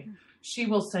 obviously. She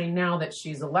will say now that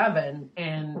she's 11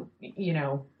 and,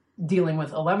 dealing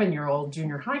with 11-year-old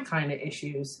junior high kind of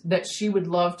issues, that she would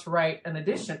love to write an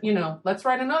edition. Let's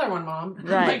write another one, Mom.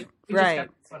 Right, right. Just got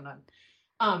this one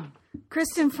done.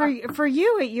 Kristen, for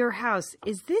you at your house,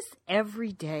 is this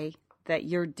every day that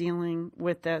you're dealing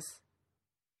with this?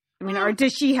 I mean, or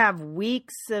does she have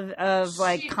weeks of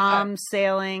like calm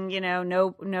sailing,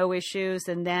 no issues,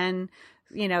 and then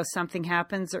something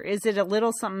happens, or is it a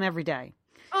little something every day?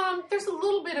 There's a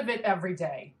little bit of it every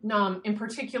day. In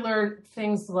particular,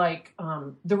 things like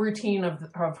the routine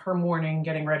of her morning,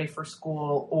 getting ready for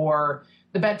school, or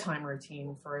the bedtime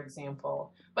routine, for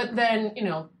example. But then,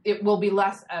 it will be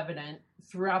less evident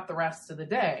throughout the rest of the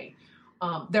day.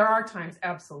 There are times,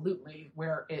 absolutely,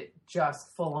 where it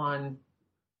just full on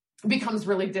becomes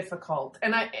really difficult.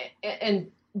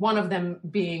 And one of them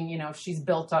being, she's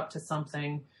built up to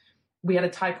something. We had a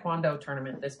Taekwondo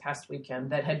tournament this past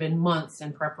weekend that had been months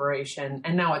in preparation,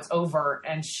 and now it's over.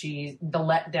 And the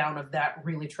letdown of that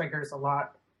really triggers a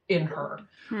lot in her.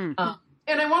 And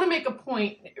I want to make a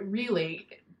point really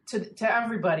to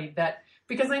everybody that,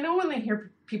 because I know when they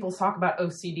hear people talk about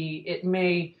OCD, it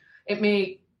may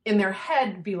in their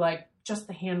head be like just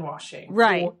the hand washing.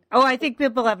 Right. I think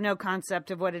people have no concept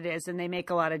of what it is, and they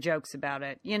make a lot of jokes about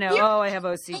it. I have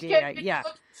OCD. Yeah.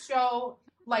 Show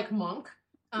like Monk.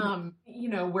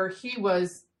 Where he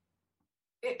was,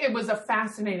 it was a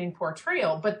fascinating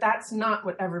portrayal, but that's not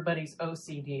what everybody's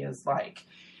OCD is like.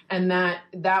 And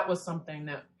that was something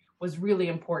that was really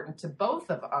important to both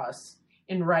of us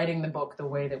in writing the book the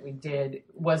way that we did,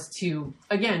 was to,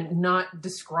 again, not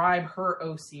describe her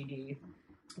OCD,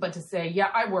 but to say, yeah,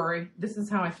 I worry. This is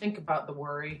how I think about the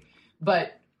worry.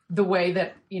 But the way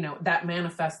that, that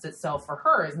manifests itself for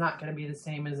her is not going to be the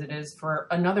same as it is for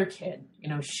another kid.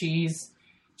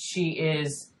 She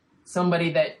is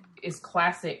somebody that is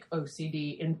classic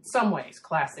OCD in some ways,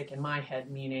 classic in my head,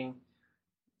 meaning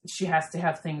she has to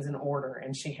have things in order,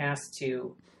 and she has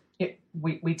to,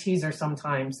 we tease her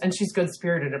sometimes, and she's good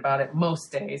spirited about it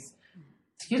most days.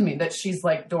 Excuse me, that she's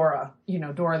like Dora,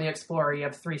 Dora the Explorer. You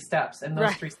have 3 steps, and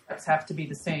those 3 steps have to be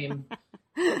the same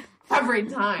every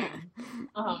time.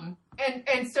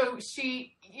 And so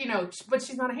she, but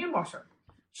she's not a hand washer.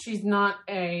 She's not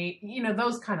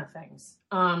those kind of things.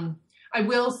 I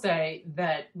will say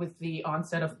that with the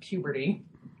onset of puberty,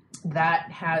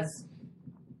 that has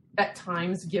at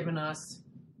times given us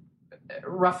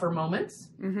rougher moments.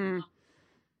 Mm-hmm.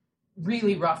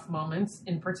 Really rough moments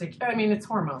in particular. I mean, it's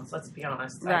hormones, let's be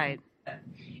honest. Right.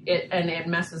 It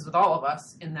messes with all of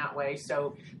us in that way.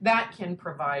 So that can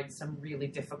provide some really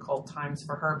difficult times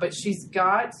for her, but she's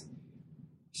got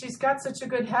such a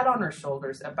good head on her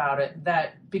shoulders about it,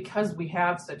 that because we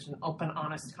have such an open,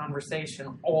 honest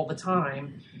conversation all the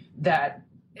time, that,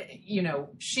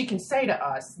 she can say to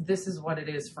us, this is what it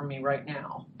is for me right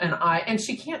now. And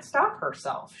she can't stop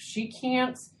herself. She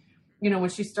can't, when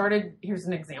she started, here's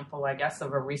an example, I guess,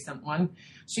 of a recent one.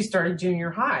 She started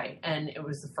junior high, and it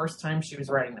was the first time she was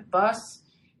riding the bus.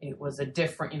 It was a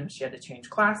different, she had to change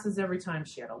classes every time.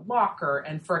 She had a locker.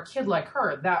 And for a kid like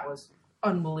her, that was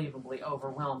unbelievably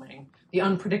overwhelming. The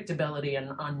unpredictability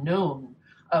and unknown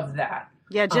of that.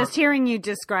 Yeah, just hearing you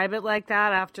describe it like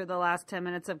that after the last 10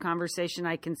 minutes of conversation,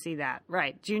 I can see that.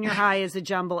 Right. Junior high is a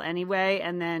jumble anyway,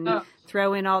 and then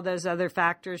throw in all those other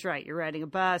factors. Right. You're riding a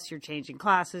bus, you're changing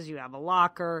classes, you have a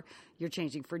locker, you're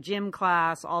changing for gym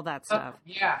class, all that stuff.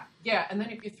 Yeah. And then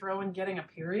if you throw in getting a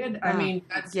period, I mean,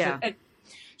 that's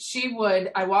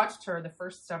I watched her the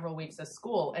first several weeks of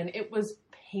school, and it was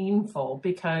painful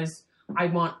because I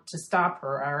want to stop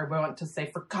her, or I want to say,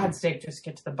 for God's sake, just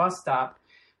get to the bus stop.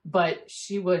 But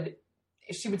she would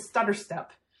stutter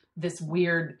step this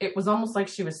weird, it was almost like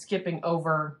she was skipping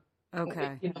over,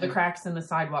 the cracks in the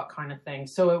sidewalk kind of thing.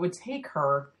 So it would take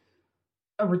her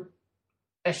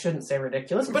I shouldn't say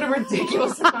ridiculous, but a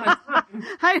ridiculous amount of time.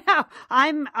 I know.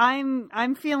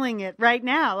 I'm feeling it right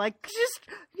now. Like, just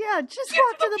walk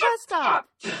to the bus stop.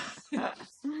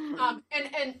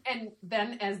 And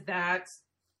then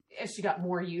as she got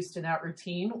more used to that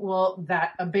routine, well,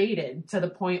 that abated to the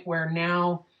point where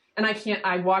now, and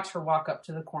I watch her walk up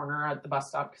to the corner at the bus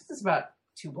stop, because it's about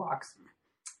 2 blocks,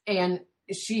 and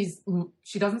she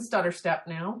doesn't stutter step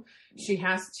now. She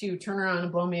has to turn around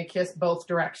and blow me a kiss both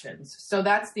directions. So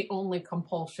that's the only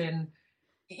compulsion.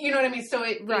 You know what I mean? So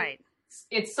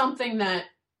it's something that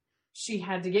she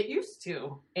had to get used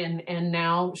to, and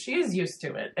now she is used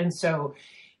to it. And so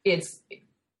it's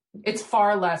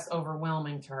far less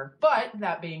overwhelming to her. But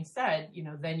that being said,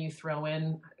 then you throw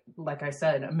in, like I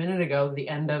said a minute ago, the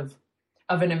end of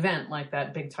an event like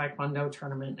that big Taekwondo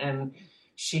tournament, and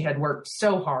she had worked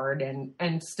so hard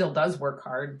and still does work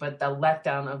hard, but the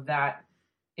letdown of that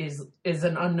is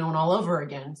an unknown all over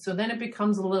again. So then it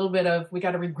becomes a little bit of, we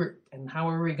got to regroup, and how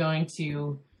are we going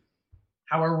to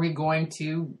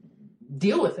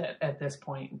deal with it at this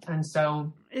point? And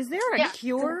so, is there a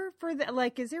cure for that?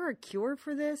 Like, is there a cure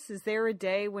for this? Is there a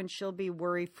day when she'll be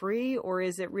worry free, or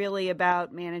is it really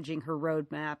about managing her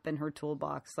roadmap and her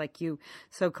toolbox, like you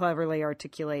so cleverly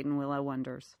articulate in Willow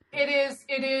Wonders? It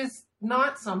is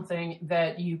not something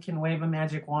that you can wave a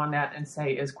magic wand at and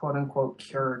say is quote unquote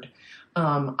cured.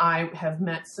 I have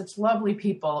met such lovely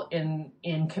people in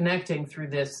connecting through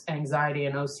this anxiety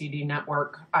and OCD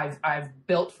network I've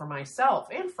built for myself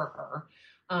and for her.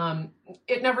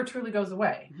 It never truly goes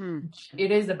away. Mm-hmm.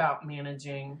 It is about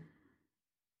managing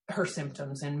her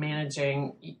symptoms and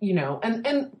managing,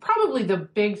 and probably the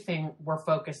big thing we're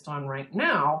focused on right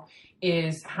now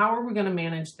is how are we going to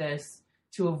manage this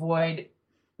to avoid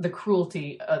the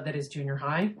cruelty that is junior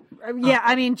high.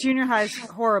 I mean, junior high is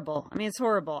horrible. I mean, it's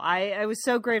horrible. I was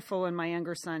so grateful when my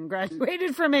younger son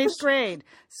graduated from 8th grade.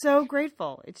 So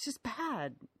grateful. It's just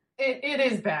bad. It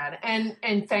is bad.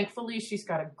 And thankfully she's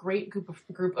got a great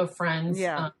group of friends.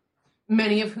 Yeah.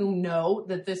 Many of whom know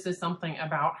that this is something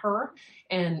about her.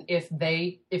 And if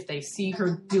they see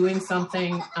her doing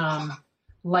something,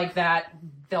 like that,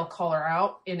 they'll call her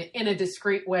out in a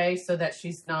discreet way so that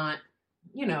she's not,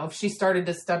 if she started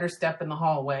to stutter step in the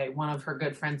hallway, one of her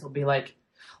good friends will be like,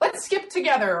 let's skip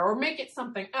together or make it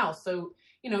something else. So,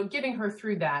 getting her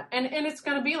through that. And it's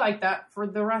going to be like that for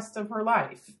the rest of her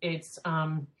life. It's,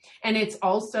 and it's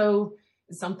also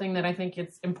something that I think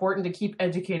it's important to keep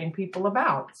educating people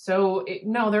about. So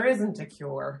no, there isn't a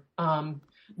cure.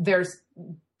 There's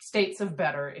states of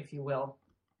better, if you will.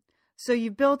 So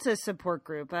you built a support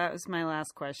group. That was my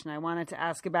last question. I wanted to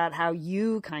ask about how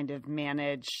you kind of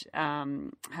manage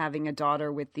having a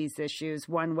daughter with these issues.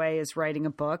 One way is writing a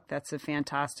book. That's a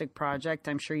fantastic project.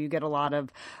 I'm sure you get a lot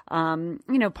of,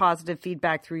 positive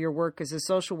feedback through your work as a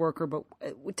social worker. But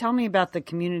tell me about the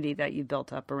community that you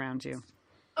built up around you.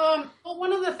 Well,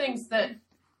 one of the things that,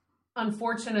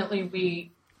 unfortunately,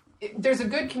 there's a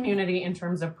good community in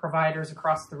terms of providers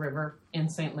across the river in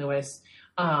St. Louis.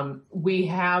 We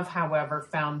have, however,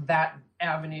 found that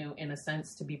avenue in a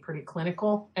sense to be pretty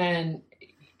clinical, and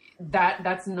that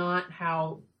doesn't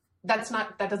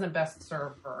best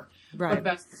serve her. Right. What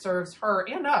best serves her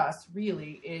and us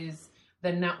really is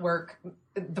the network,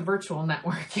 the virtual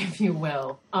network, if you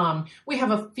will. We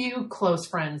have a few close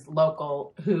friends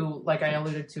local who, like I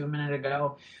alluded to a minute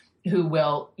ago, who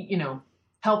will,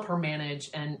 help her manage,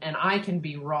 and I can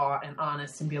be raw and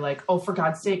honest and be like, oh, for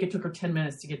God's sake, it took her 10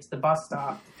 minutes to get to the bus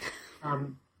stop.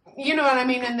 You know what I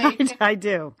mean? And I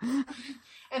do.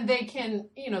 And they can,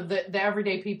 the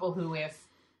everyday people who, if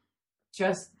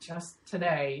just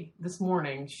today, this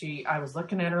morning, I was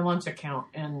looking at her lunch account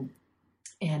and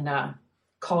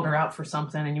called her out for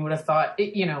something, and you would have thought,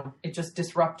 it just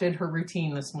disrupted her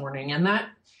routine this morning. And that,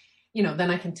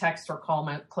 then I can text or call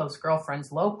my close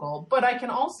girlfriends local, but I can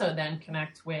also then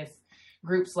connect with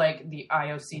groups like the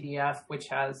IOCDF, which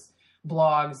has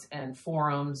blogs and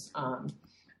forums,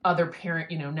 other parent,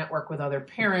 network with other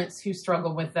parents who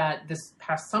struggle with that. This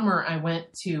past summer, I went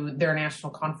to their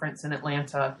national conference in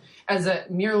Atlanta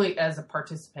merely as a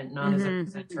participant, not as a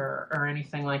presenter or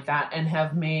anything like that, and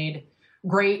have made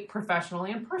great professional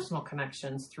and personal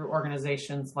connections through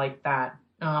organizations like that.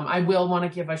 I will want to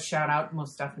give a shout out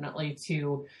most definitely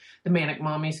to the Manic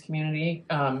Mommies community,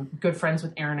 good friends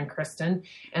with Aaron and Kristen,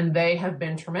 and they have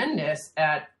been tremendous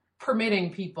at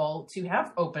permitting people to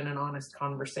have open and honest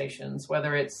conversations,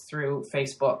 whether it's through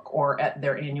Facebook or at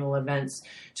their annual events,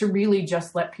 to really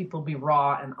just let people be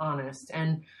raw and honest.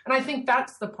 And I think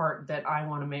that's the part that I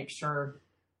want to make sure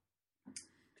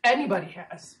anybody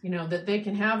has, that they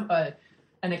can have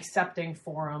an accepting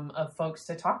forum of folks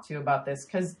to talk to about this,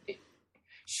 because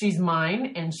she's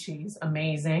mine and she's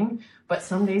amazing, but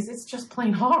some days it's just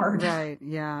plain hard. Right.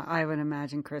 Yeah. I would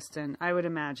imagine, Kristen. I would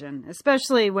imagine,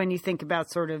 especially when you think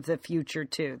about sort of the future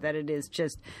too, that it is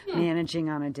just managing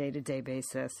on a day-to-day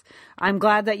basis. I'm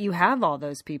glad that you have all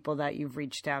those people that you've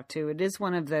reached out to. It is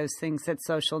one of those things that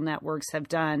social networks have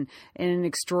done in an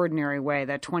extraordinary way,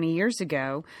 that 20 years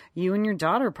ago, you and your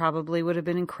daughter probably would have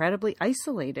been incredibly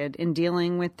isolated in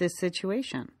dealing with this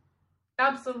situation.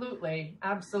 Absolutely.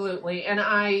 Absolutely. And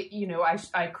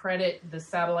I credit the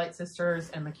Satellite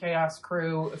Sisters and the Chaos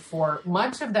Crew for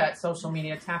much of that social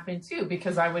media tap in too,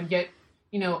 because I would get,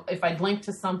 if I'd link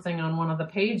to something on one of the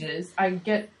pages, I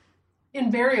get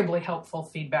invariably helpful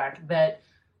feedback that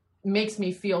makes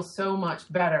me feel so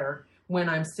much better when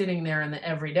I'm sitting there in the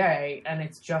everyday and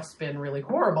it's just been really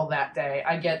horrible that day.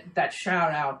 I get that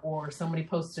shout out, or somebody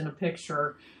posting a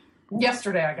picture.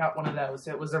 Yesterday, I got one of those.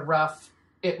 It was a rough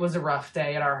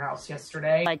day at our house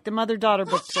yesterday. Like the mother-daughter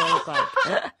book tour. Can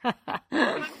I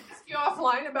ask you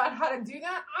offline about how to do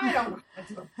that? I don't know how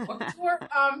to do a book tour.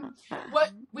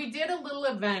 What we did a little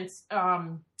event.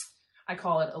 I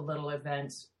call it a little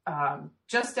event.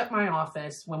 Just at my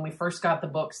office when we first got the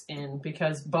books in,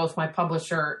 because both my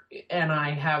publisher and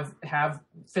I have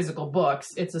physical books.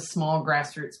 It's a small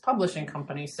grassroots publishing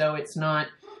company, so it's not.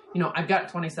 I've got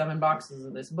 27 boxes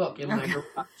of this book in my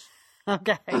garage.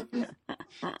 Okay.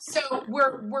 So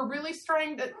we're really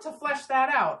trying to flesh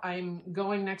that out. I'm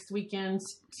going next weekend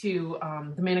to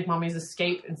the Manic Mommies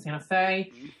Escape in Santa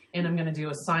Fe, and I'm going to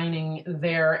do a signing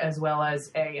there, as well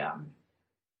as a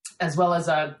I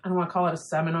don't want to call it a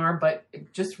seminar, but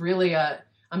just really a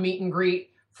meet and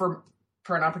greet for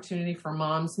an opportunity for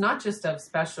moms, not just of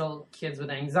special kids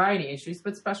with anxiety issues,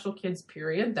 but special kids,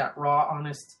 period, that raw,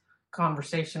 honest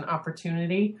conversation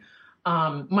opportunity.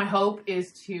 My hope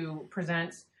is to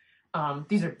present,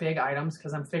 these are big items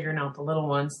because I'm figuring out the little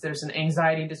ones. There's an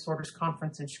anxiety disorders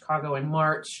conference in Chicago in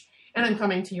March, and I'm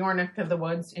coming to your neck of the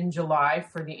woods in July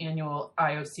for the annual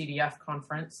IOCDF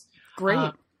conference.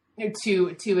 Great.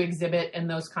 To exhibit and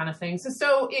those kind of things.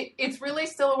 So it's really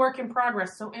still a work in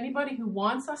progress. So anybody who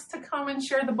wants us to come and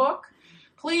share the book,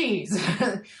 please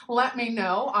let me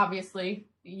know. Obviously,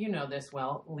 you know this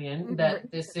well, Lian, that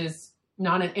this is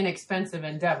not an inexpensive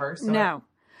endeavor. So no.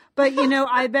 But,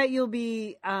 I bet you'll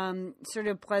be sort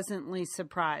of pleasantly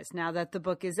surprised now that the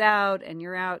book is out and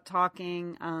you're out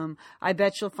talking. I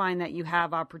bet you'll find that you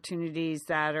have opportunities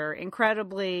that are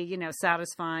incredibly,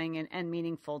 satisfying and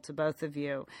meaningful to both of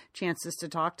you. Chances to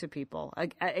talk to people.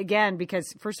 Again,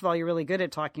 because first of all, you're really good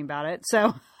at talking about it.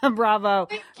 So bravo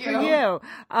for you.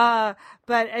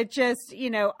 But it just,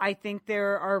 I think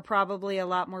there are probably a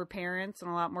lot more parents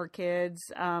and a lot more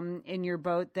kids in your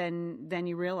boat than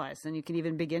you realize, and you can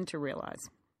even begin to realize.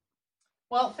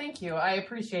 Well, thank you. I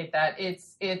appreciate that.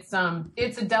 It's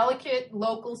a delicate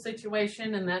local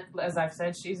situation, and that, as I've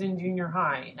said, she's in junior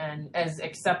high, and as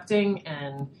accepting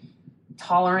and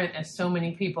tolerant as so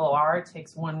many people are, it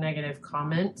takes one negative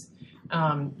comment.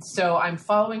 So I'm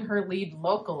following her lead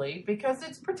locally because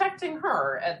it's protecting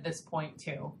her at this point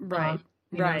too. Right.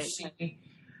 Right.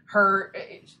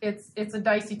 It's a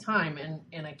dicey time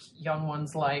in a young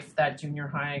one's life, that junior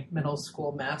high, middle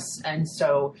school mess. And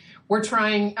so we're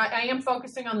trying, I am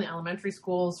focusing on the elementary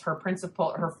schools. Her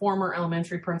former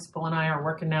elementary principal and I are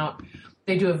working out.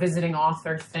 They do a visiting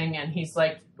author thing, and he's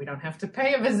like, we don't have to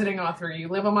pay a visiting author. You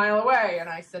live a mile away. And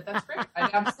I said, that's great.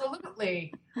 I'd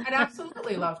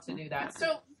absolutely love to do that.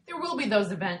 So there will be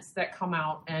those events that come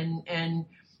out, and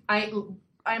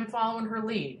I'm following her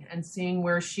lead and seeing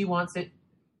where she wants it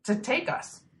to take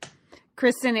us.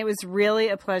 Kristen, it was really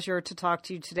a pleasure to talk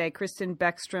to you today. Kristen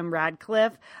Beckstrom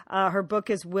Radcliffe. Her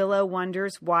book is Willow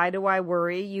Wonders, Why Do I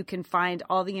Worry? You can find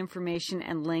all the information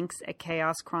and links at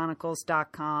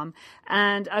chaoschronicles.com.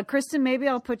 And Kristen, maybe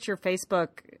I'll put your Facebook,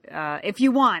 if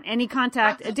you want, any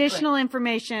contact, additional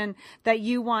information that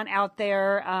you want out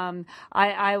there.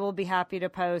 I will be happy to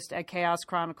post at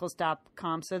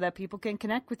chaoschronicles.com so that people can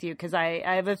connect with you, because I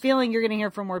have a feeling you're going to hear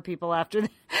from more people after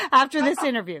this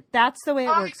interview. That's the way it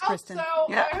works, Kristen.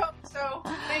 Yeah. I hope so.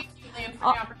 Thank you, Lian, for the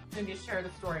opportunity to share the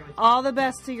story with you. All the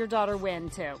best to your daughter, Wynn,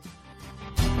 too.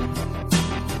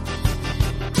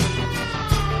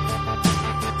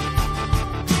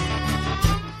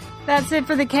 That's it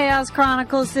for the Chaos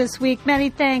Chronicles this week. Many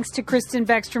thanks to Kristen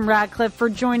Beckstrom Radcliffe for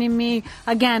joining me.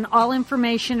 Again, all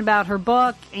information about her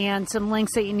book and some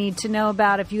links that you need to know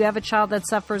about if you have a child that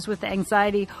suffers with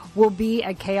anxiety will be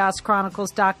at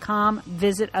chaoschronicles.com.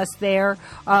 Visit us there.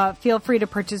 Feel free to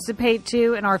participate,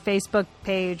 too, in our Facebook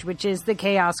page, which is the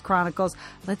Chaos Chronicles.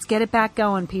 Let's get it back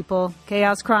going, people.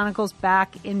 Chaos Chronicles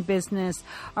back in business.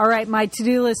 All right, my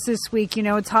to-do list this week.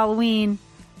 It's Halloween.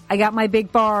 I got my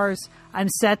big bars. I'm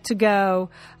set to go.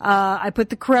 I put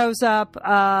the crows up,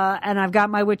 and I've got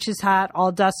my witch's hat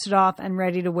all dusted off and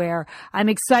ready to wear. I'm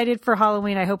excited for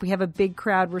Halloween. I hope we have a big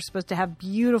crowd. We're supposed to have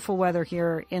beautiful weather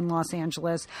here in Los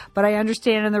Angeles, but I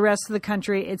understand in the rest of the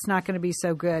country it's not going to be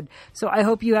so good. So I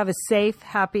hope you have a safe,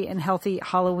 happy, and healthy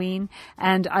Halloween,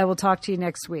 and I will talk to you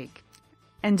next week.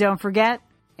 And don't forget,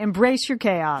 embrace your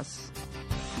chaos.